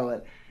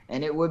Charlotte,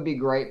 and it would be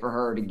great for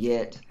her to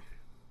get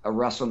a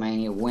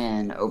WrestleMania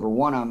win over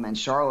one of them, and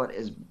Charlotte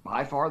is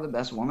by far the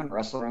best woman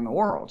wrestler in the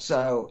world.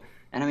 So,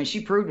 and I mean,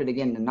 she proved it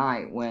again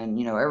tonight when,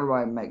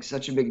 everybody makes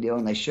such a big deal,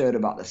 and they should,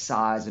 about the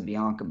size of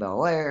Bianca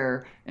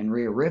Belair and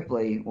Rhea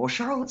Ripley. Well,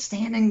 Charlotte's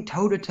standing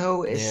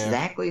toe-to-toe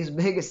exactly as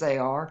big as they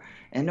are,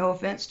 and no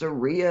offense to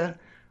Rhea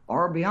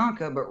or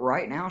Bianca, but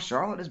right now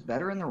Charlotte is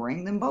better in the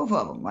ring than both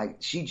of them. Like,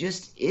 she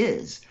just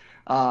is.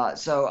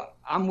 So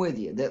I'm with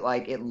you that,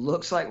 like, it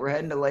looks like we're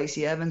heading to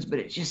Lacey Evans, but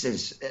it just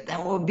is,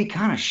 that would be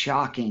kind of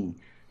shocking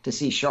to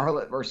see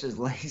Charlotte versus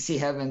Lacey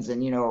Evans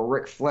and, a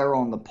Ric Flair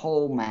on the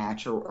pole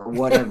match or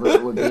whatever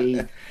it would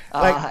be.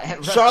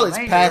 Like, Charlotte's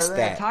past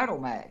that. Title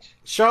match.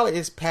 Charlotte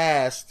is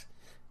past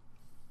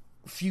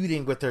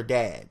feuding with her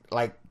dad.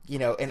 Like,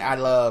 and I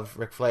love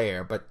Ric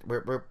Flair, but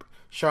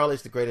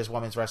Charlotte's the greatest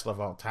women's wrestler of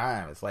all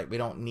time. It's like, we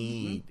don't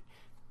need,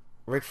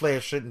 Ric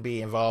Flair shouldn't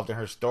be involved in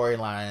her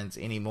storylines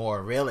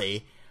anymore,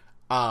 really.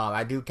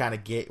 I do kind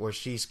of get where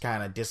she's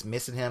kind of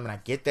dismissing him, and I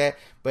get that.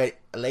 But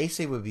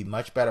Lacey would be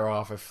much better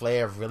off if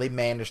Flair really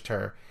managed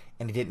her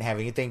and it didn't have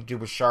anything to do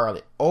with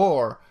Charlotte.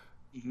 Or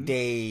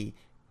they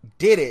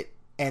did it,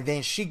 and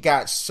then she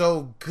got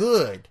so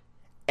good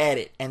at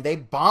it, and they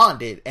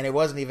bonded, and it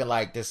wasn't even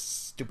like this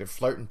stupid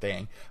flirting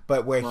thing,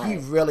 but where he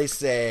really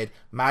said,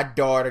 my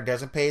daughter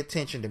doesn't pay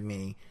attention to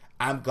me.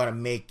 I'm going to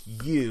make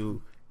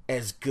you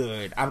as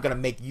good. I'm going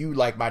to make you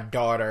like my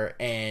daughter,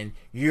 and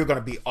you're going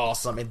to be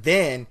awesome. And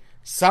then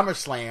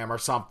SummerSlam or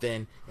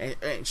something,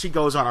 and she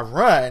goes on a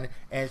run,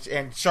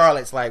 and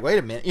Charlotte's like, wait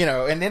a minute,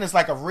 and then it's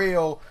like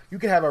you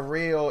could have a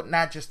real,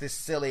 not just this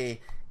silly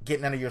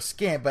getting under your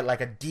skin, but like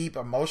a deep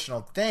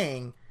emotional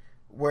thing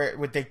where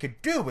what they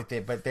could do with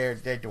it, but they're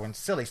doing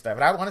silly stuff.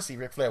 And I want to see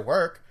Ric Flair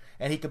work,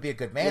 and he could be a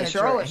good manager.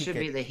 Yeah, Charlotte should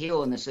be the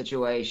heel in the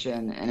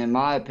situation, and in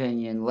my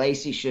opinion,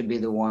 Lacey should be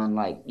the one,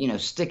 like,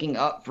 sticking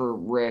up for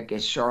Rick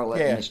as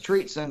Charlotte and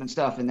mistreats him and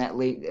stuff, and that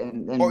lead,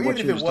 and what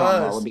you was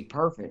talking about would be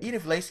perfect. Even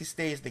if Lacey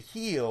stays the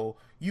heel,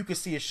 you could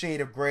see a shade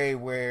of gray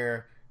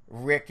where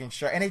Rick and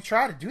Charlotte, and they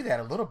try to do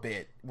that a little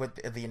bit with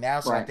the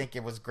announcer. I think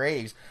it was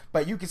Graves,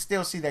 but you can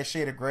still see that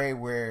shade of gray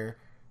where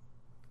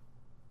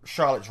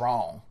Charlotte's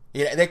wrong.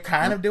 Yeah, they're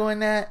kind of doing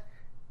that,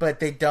 but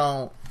they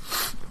don't,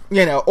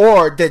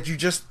 or that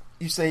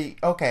you say,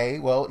 okay,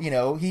 well,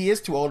 he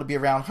is too old to be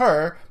around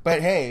her,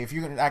 but hey, if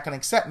you're not going to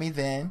accept me,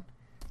 then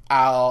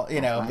I'll,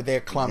 but they're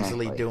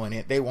clumsily doing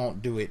it. They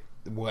won't do it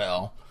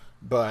well.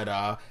 But,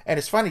 and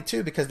it's funny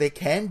too, because they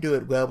can do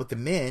it well with the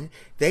men.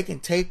 They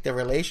can take the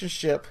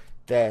relationship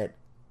that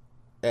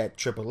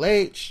Triple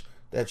H,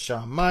 that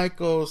Shawn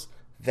Michaels,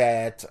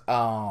 that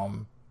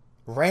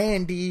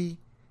Randy,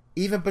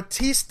 even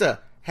Batista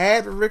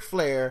had Ric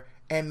Flair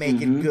and make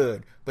it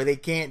good, but they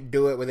can't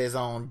do it with his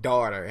own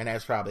daughter, and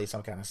that's probably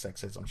some kind of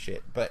sexism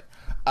shit. But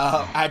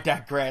I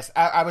digress.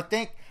 I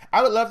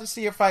would love to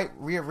see her fight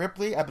Rhea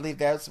Ripley. I believe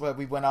that's what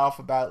we went off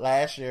about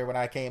last year when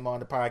I came on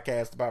the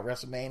podcast about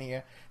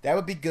WrestleMania. That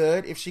would be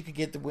good if she could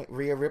get the win.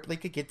 Rhea Ripley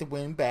could get the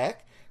win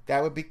back.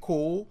 That would be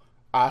cool.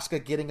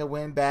 Asuka getting a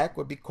win back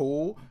would be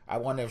cool. I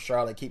wonder if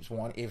Charlotte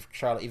if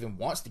Charlotte even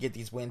wants to get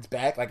these wins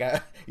back. Like,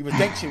 you would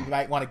think she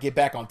might want to get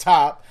back on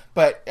top,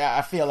 but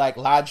I feel like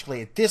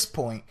logically at this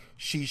point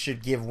she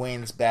should give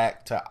wins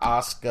back to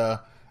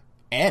Asuka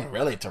and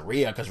really to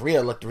Rhea, because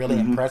Rhea looked really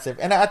impressive,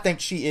 and I think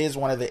she is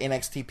one of the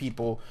NXT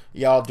people.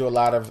 Y'all do a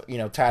lot of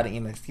tied to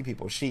NXT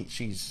people.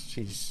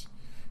 She's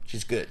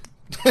she's good.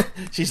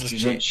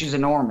 She's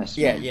enormous.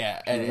 Yeah, man.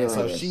 yeah, She and really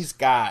so is. she's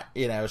got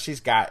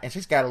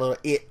a little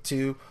it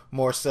too,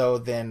 more so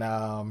than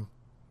God,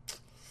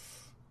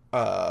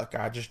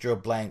 I just drew a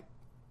blank.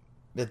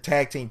 The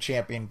tag team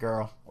champion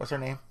girl, what's her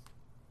name?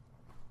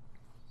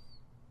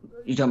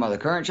 You talking about the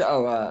current show?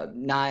 Oh,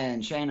 Nia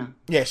and Shayna.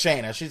 Yeah,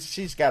 Shayna.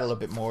 She's got a little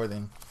bit more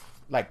than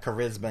like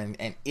charisma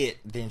and it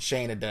than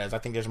Shayna does. I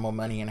think there's more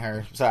money in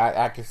her, so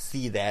I can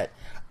see that.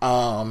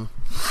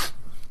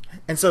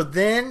 And so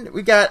then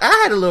I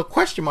had a little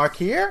question mark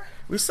here.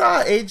 We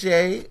saw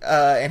AJ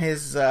and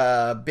his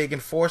big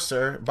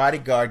enforcer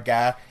bodyguard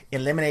guy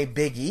eliminate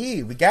Big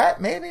E. We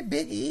got maybe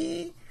Big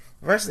E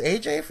versus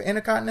AJ for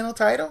Intercontinental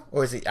title,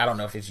 or is it? I don't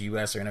know if it's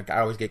US or Intercontinental.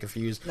 I always get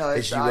confused. No,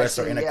 it's US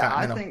or yeah,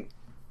 Intercontinental. I think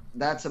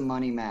that's a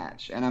money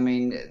match, and I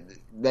mean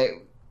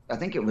I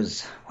think it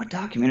was what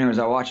documentary was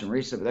I watching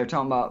recently? But they're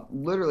talking about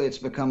literally it's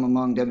become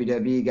among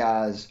WWE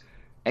guys.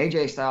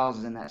 AJ Styles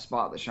is in that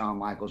spot that Shawn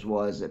Michaels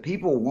was. That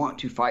people want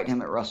to fight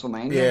him at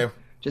WrestleMania, Yeah.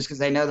 just because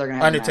they know they're going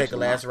to have Undertaker a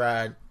match last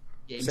ride.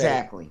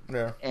 Exactly.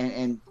 Yeah.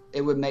 And it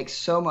would make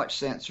so much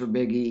sense for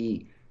Big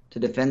E to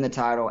defend the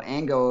title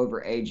and go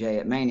over AJ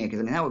at Mania,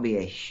 because I mean that would be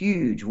a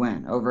huge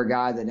win over a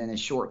guy that in his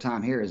short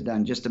time here has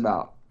done just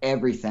about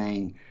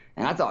everything.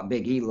 And I thought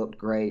Big E looked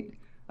great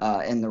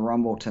in the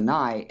Rumble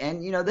tonight.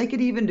 And you know they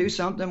could even do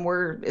something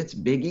where it's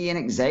Big E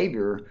and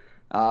Xavier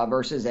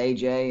versus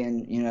AJ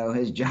and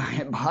his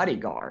giant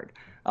bodyguard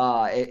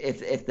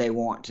if they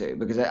want to,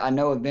 because I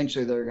know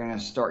eventually they're going to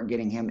start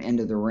getting him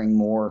into the ring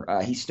more.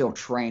 He's still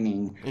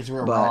training. It's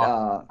real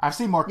raw. I've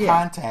seen more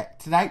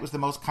contact. Tonight was the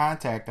most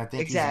contact I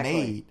think he's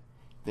made.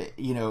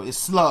 It's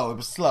slow. It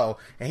was slow,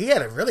 and he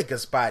had a really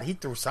good spot. He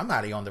threw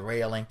somebody on the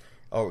railing,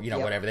 or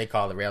whatever they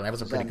call the railing. That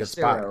was a pretty good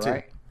spot too.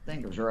 Right? I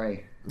think it was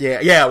Ray. Yeah,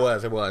 it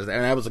was,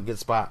 and that was a good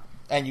spot.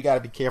 And you got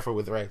to be careful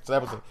with Ray. So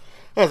that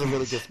was a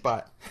really good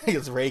spot.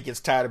 Because Ray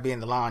gets tired of being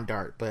the lawn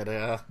dart, but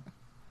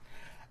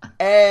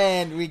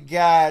and we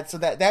got so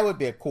that would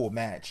be a cool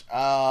match.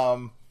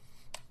 And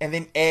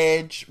then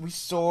Edge, we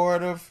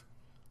sort of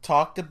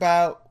talked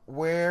about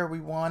where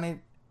we wanted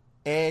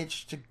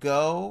Edge to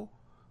go,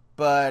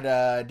 but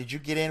did you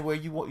get in where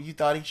you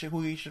thought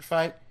who he should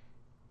fight?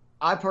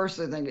 I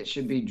personally think it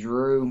should be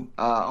Drew,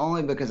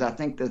 only because I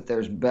think that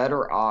there's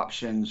better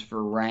options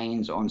for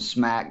Reigns on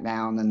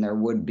SmackDown than there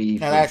would be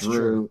for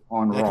Drew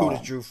on Raw. Who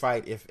does Drew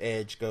fight if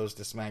Edge goes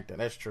to SmackDown?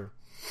 That's true.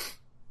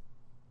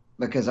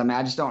 Because I mean,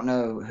 I just don't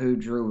know who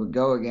Drew would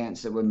go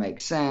against that would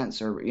make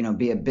sense, or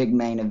be a big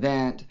main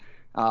event.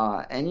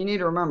 And you need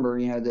to remember,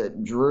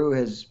 that Drew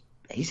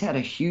he's had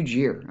a huge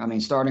year. I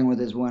mean, starting with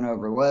his win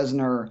over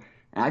Lesnar.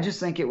 And I just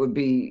think it would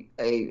be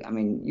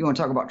you want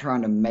to talk about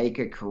trying to make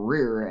a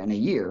career in a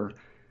year.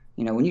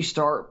 When you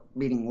start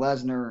beating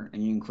Lesnar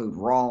and you include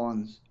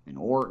Rollins and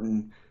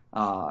Orton,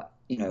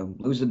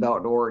 lose the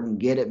belt to Orton,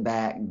 get it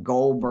back,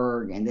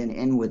 Goldberg, and then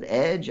end with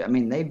Edge. I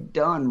mean, they've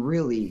done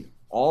really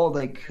all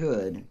they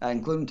could,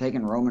 including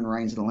taking Roman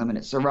Reigns to the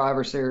limited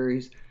Survivor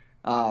Series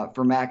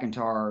for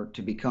McIntyre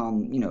to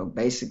become,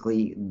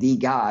 basically the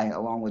guy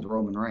along with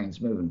Roman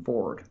Reigns moving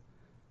forward.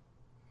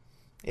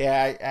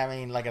 Yeah, I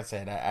mean, like I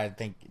said, I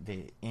think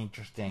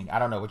I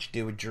don't know what you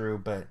do with Drew,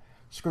 but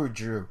screw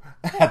Drew.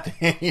 I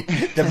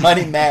think the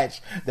money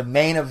match, the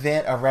main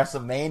event of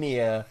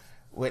WrestleMania,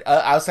 with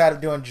outside of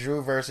doing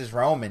Drew versus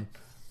Roman,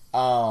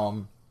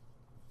 I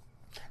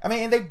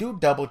mean, and they do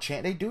double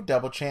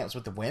champs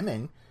with the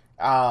women.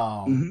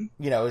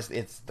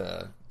 It's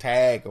the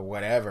tag or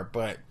whatever,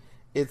 but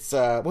it's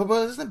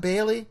isn't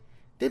Bayley?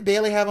 Did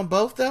Bayley have them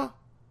both though?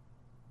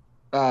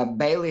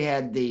 Bayley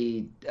had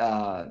the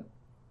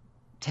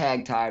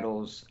tag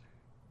titles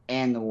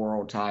and the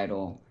world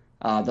title.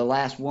 The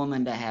last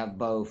woman to have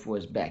both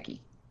was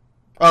Becky.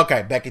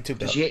 Okay, Becky took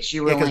those. She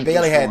because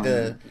Bayley had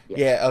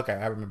okay,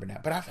 I remember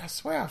now. But I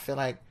swear I feel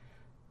like.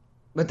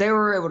 But they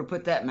were able to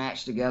put that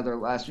match together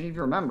last week. If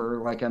you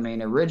remember,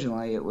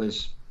 originally it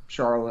was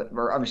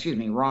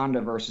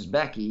Ronda versus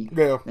Becky.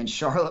 Yeah. Then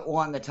Charlotte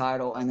won the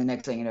title, and the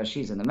next thing you know,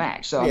 she's in the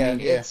match. So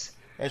it's.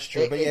 That's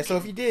true. So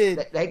if you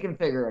did... They can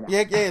figure it out.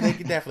 Yeah, they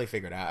can definitely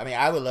figure it out. I mean,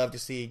 I would love to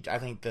see... I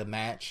think the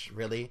match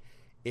really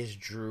is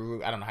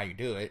Drew... I don't know how you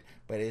do it,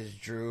 but it's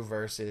Drew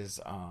versus...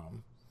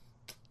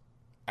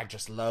 I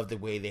just love the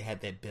way they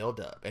had that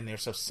build-up. And they're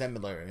so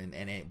similar, and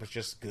it was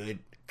just good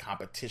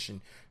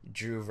competition.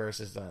 Drew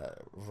versus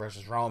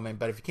Roman.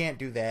 But if you can't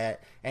do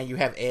that, and you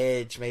have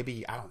Edge,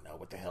 maybe... I don't know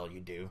what the hell you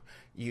do.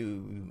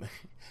 You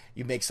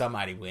make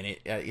somebody win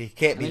it. It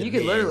can't be. You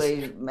could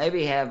literally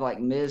maybe have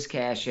Miz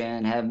cash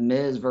in, have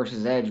Miz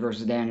versus Edge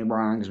versus Daniel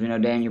Bryan, because we know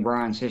Daniel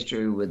Bryan's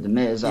history with the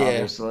Miz,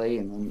 obviously,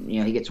 and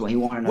then he gets he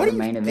won another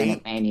main event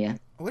at Mania.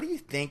 What do you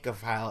think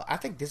of how I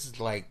think this is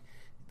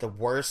the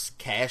worst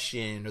cash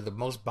in or the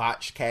most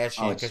botched cash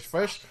in? Because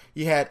first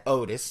you had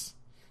Otis,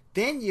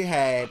 then you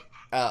had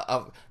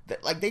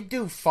they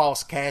do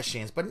false cash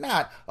ins, but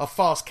not a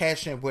false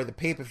cash in where the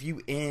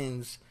pay-per-view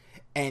ends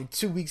and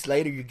 2 weeks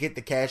later you get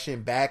the cash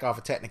in back off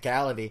a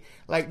technicality.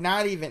 Like,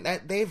 not even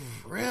that. They've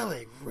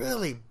really,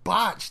 really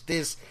botched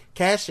this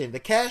cash in. The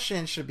cash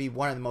in should be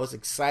one of the most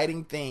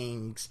exciting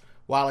things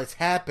while it's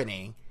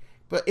happening.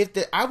 But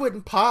I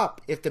wouldn't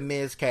pop if the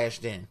Miz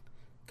cashed in,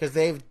 because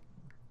they've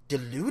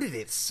diluted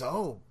it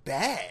so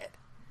bad.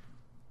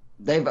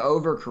 They've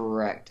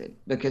overcorrected,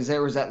 because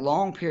there was that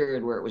long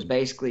period where it was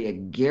basically a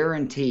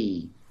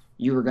guarantee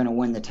you were going to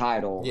win the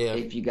title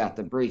if you got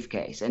the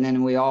briefcase. And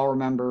then we all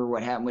remember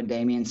what happened with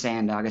Damian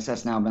Sandow. I guess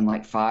that's now been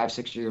like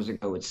 5-6 years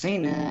ago with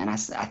Cena. And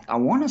I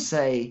want to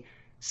say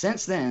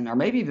since then, or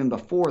maybe even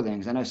before then,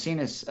 because I know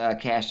Cena's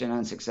cashed in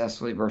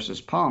unsuccessfully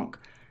versus Punk.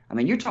 I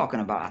mean, you're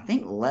talking about, I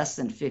think, less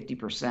than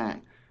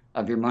 50%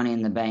 of your Money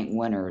in the Bank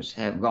winners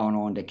have gone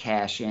on to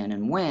cash in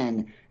and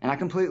win. And I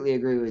completely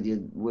agree with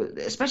you,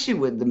 especially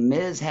with the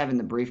Miz having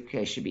the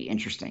briefcase should be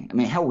interesting. I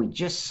mean, hell, we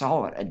just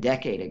saw it a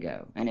decade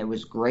ago, and it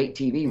was great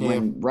TV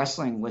when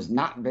wrestling was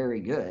not very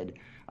good.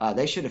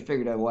 They should have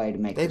figured out a way to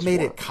make They this made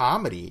work. it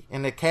comedy,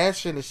 and the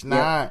cash in is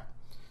not.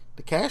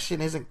 The cash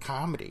in isn't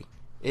comedy.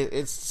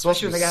 It's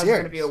especially when the guy's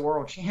going to be a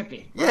world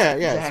champion. Right? Yeah,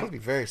 exactly. It's supposed to be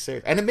very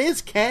serious. And the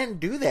Miz can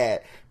do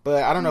that,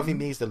 but I don't know if he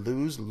needs to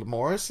lose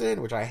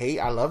Morrison, which I hate.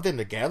 I love them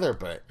together,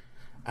 but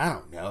I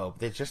don't know.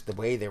 It's just the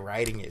way they're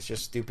writing it. It's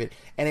just stupid,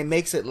 and it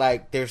makes it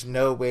like there's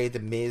no way the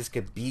Miz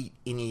could beat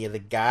any of the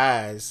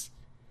guys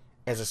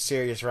as a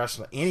serious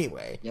wrestler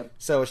anyway. Yep.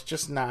 So it's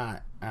just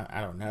not. I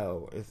don't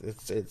know.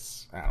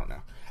 It's I don't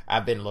know.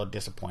 I've been a little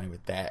disappointed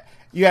with that.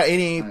 You got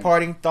any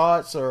parting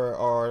thoughts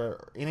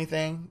or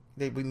anything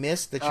that we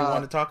missed that you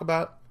want to talk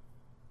about?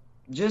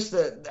 Just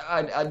that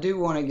I do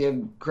want to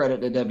give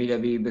credit to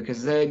WWE,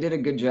 because they did a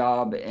good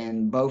job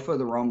in both of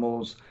the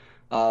Rumbles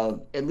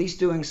of at least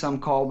doing some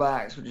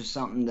callbacks, which is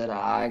something that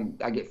I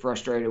get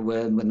frustrated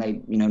with when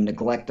they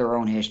neglect their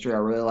own history. I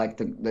really like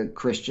the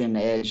Christian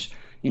Edge,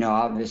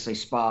 obviously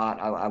spot.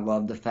 I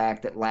love the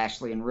fact that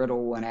Lashley and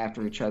Riddle went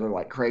after each other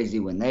like crazy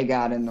when they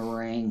got in the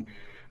ring.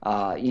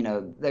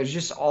 There's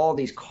just all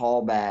these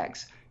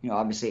callbacks.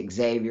 Obviously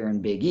Xavier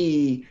and Big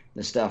E,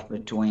 the stuff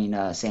between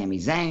Sami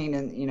Zayn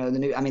and the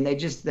new. I mean,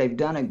 they've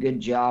done a good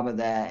job of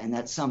that, and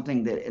that's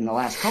something that in the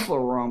last couple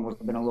of Rumbles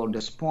have been a little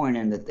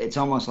disappointing. That it's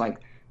almost like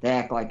they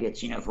act like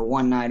it's for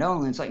one night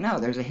only. It's like, no,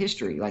 there's a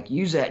history. Like,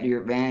 use that to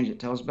your advantage. It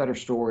tells better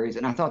stories,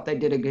 and I thought they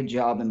did a good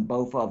job in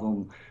both of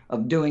them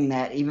of doing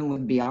that. Even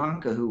with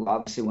Bianca, who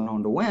obviously went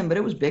on to win, but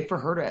it was big for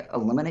her to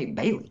eliminate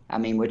Bayley. I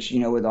mean, which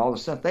with all the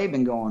stuff they've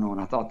been going on,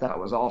 I thought that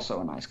was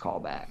also a nice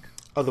callback.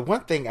 Oh, the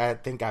one thing I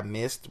think I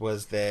missed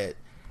was that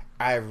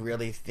I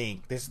really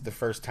think this is the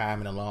first time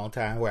in a long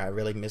time where I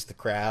really missed the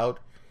crowd.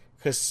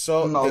 Because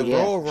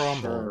Royal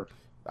Rumble,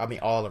 I mean,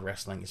 all of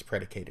wrestling is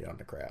predicated on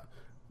the crowd.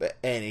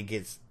 And it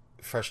gets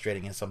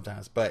frustrating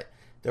sometimes. But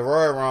the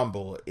Royal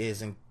Rumble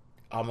is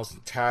almost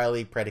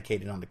entirely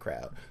predicated on the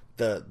crowd.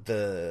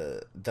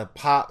 The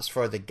pops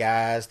for the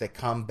guys that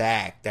come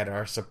back, that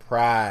are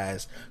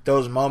surprised,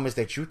 those moments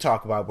that you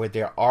talk about where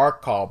there are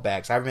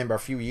callbacks. I remember a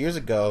few years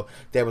ago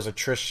there was a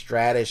Trish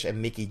Stratus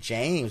and Mickie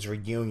James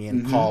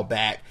reunion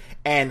callback,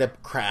 and the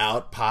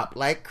crowd popped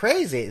like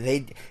crazy.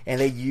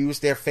 They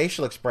used their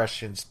facial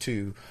expressions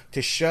to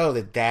show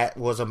that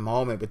was a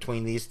moment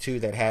between these two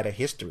that had a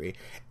history.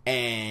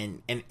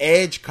 And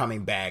Edge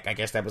coming back, I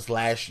guess that was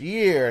last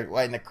year,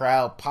 when the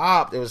crowd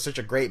popped. It was such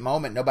a great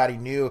moment. Nobody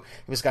knew it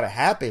was going to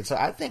happen. So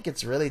I think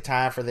it's really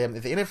time for them.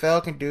 If the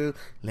NFL can do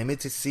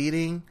limited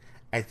seating,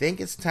 I think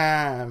it's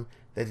time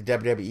that the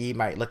WWE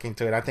might look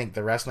into it. I think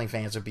the wrestling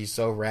fans would be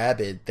so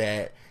rabid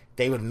that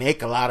they would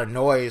make a lot of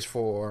noise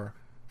for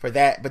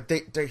that. But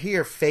to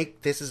hear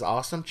fake "This is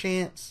awesome"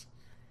 chants,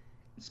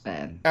 it's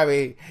bad. I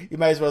mean, you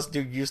might as well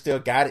do "You Still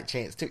Got It"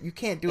 chants too. You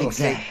can't do a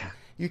fake.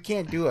 You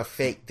can't do a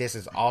fake "This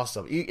is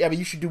awesome." I mean,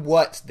 you should do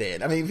what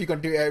then? I mean, if you're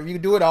gonna you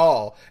can do it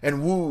all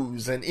and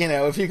woos, and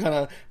if you're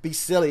gonna be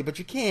silly, but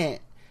you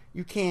can't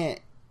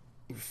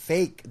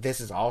fake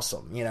 "This is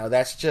awesome."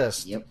 That's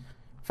just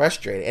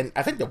frustrating. And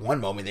I think the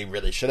one moment they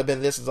really should have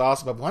been "This is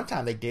awesome," but one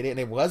time they did it and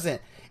it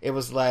wasn't. It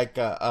was like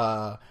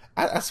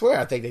I swear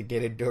I think they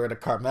did it during the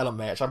Carmella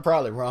match. I'm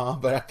probably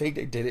wrong, but I think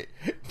they did it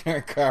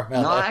during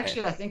Carmella. No,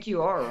 actually, I think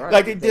you are right.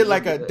 Like they did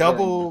like a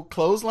double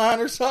clothesline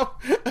or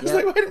something. I was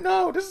like, wait,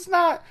 no, this is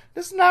not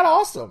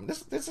awesome.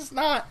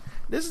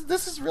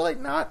 This is really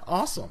not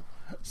awesome.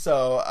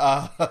 So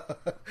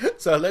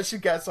so unless you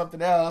got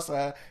something else,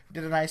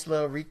 did a nice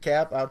little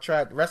recap. I'll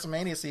try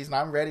WrestleMania season.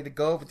 I'm ready to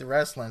go with the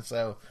wrestling,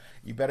 so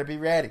you better be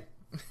ready.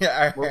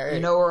 Yeah,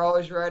 we're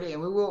always ready,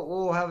 and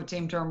we'll have a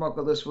team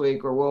turnbuckle this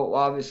week, where we'll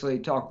obviously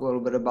talk a little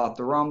bit about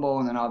the Rumble,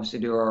 and then obviously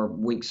do our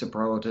week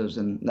superlatives,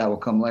 and that will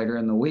come later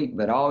in the week.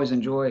 But I always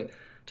enjoy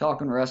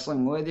talking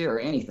wrestling with you, or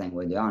anything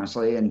with you,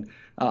 honestly. And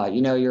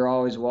you're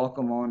always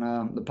welcome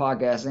on the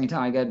podcast.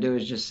 Anytime you got to do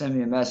is just send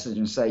me a message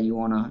and say you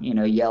want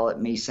to yell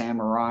at me, Sam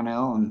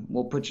Morano, and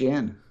we'll put you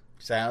in.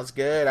 Sounds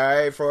good. All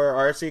right, for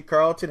RC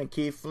Carlton and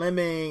Keith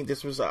Fleming,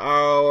 this was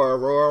our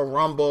Royal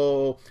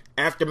Rumble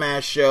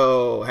Aftermath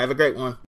show. Have a great one.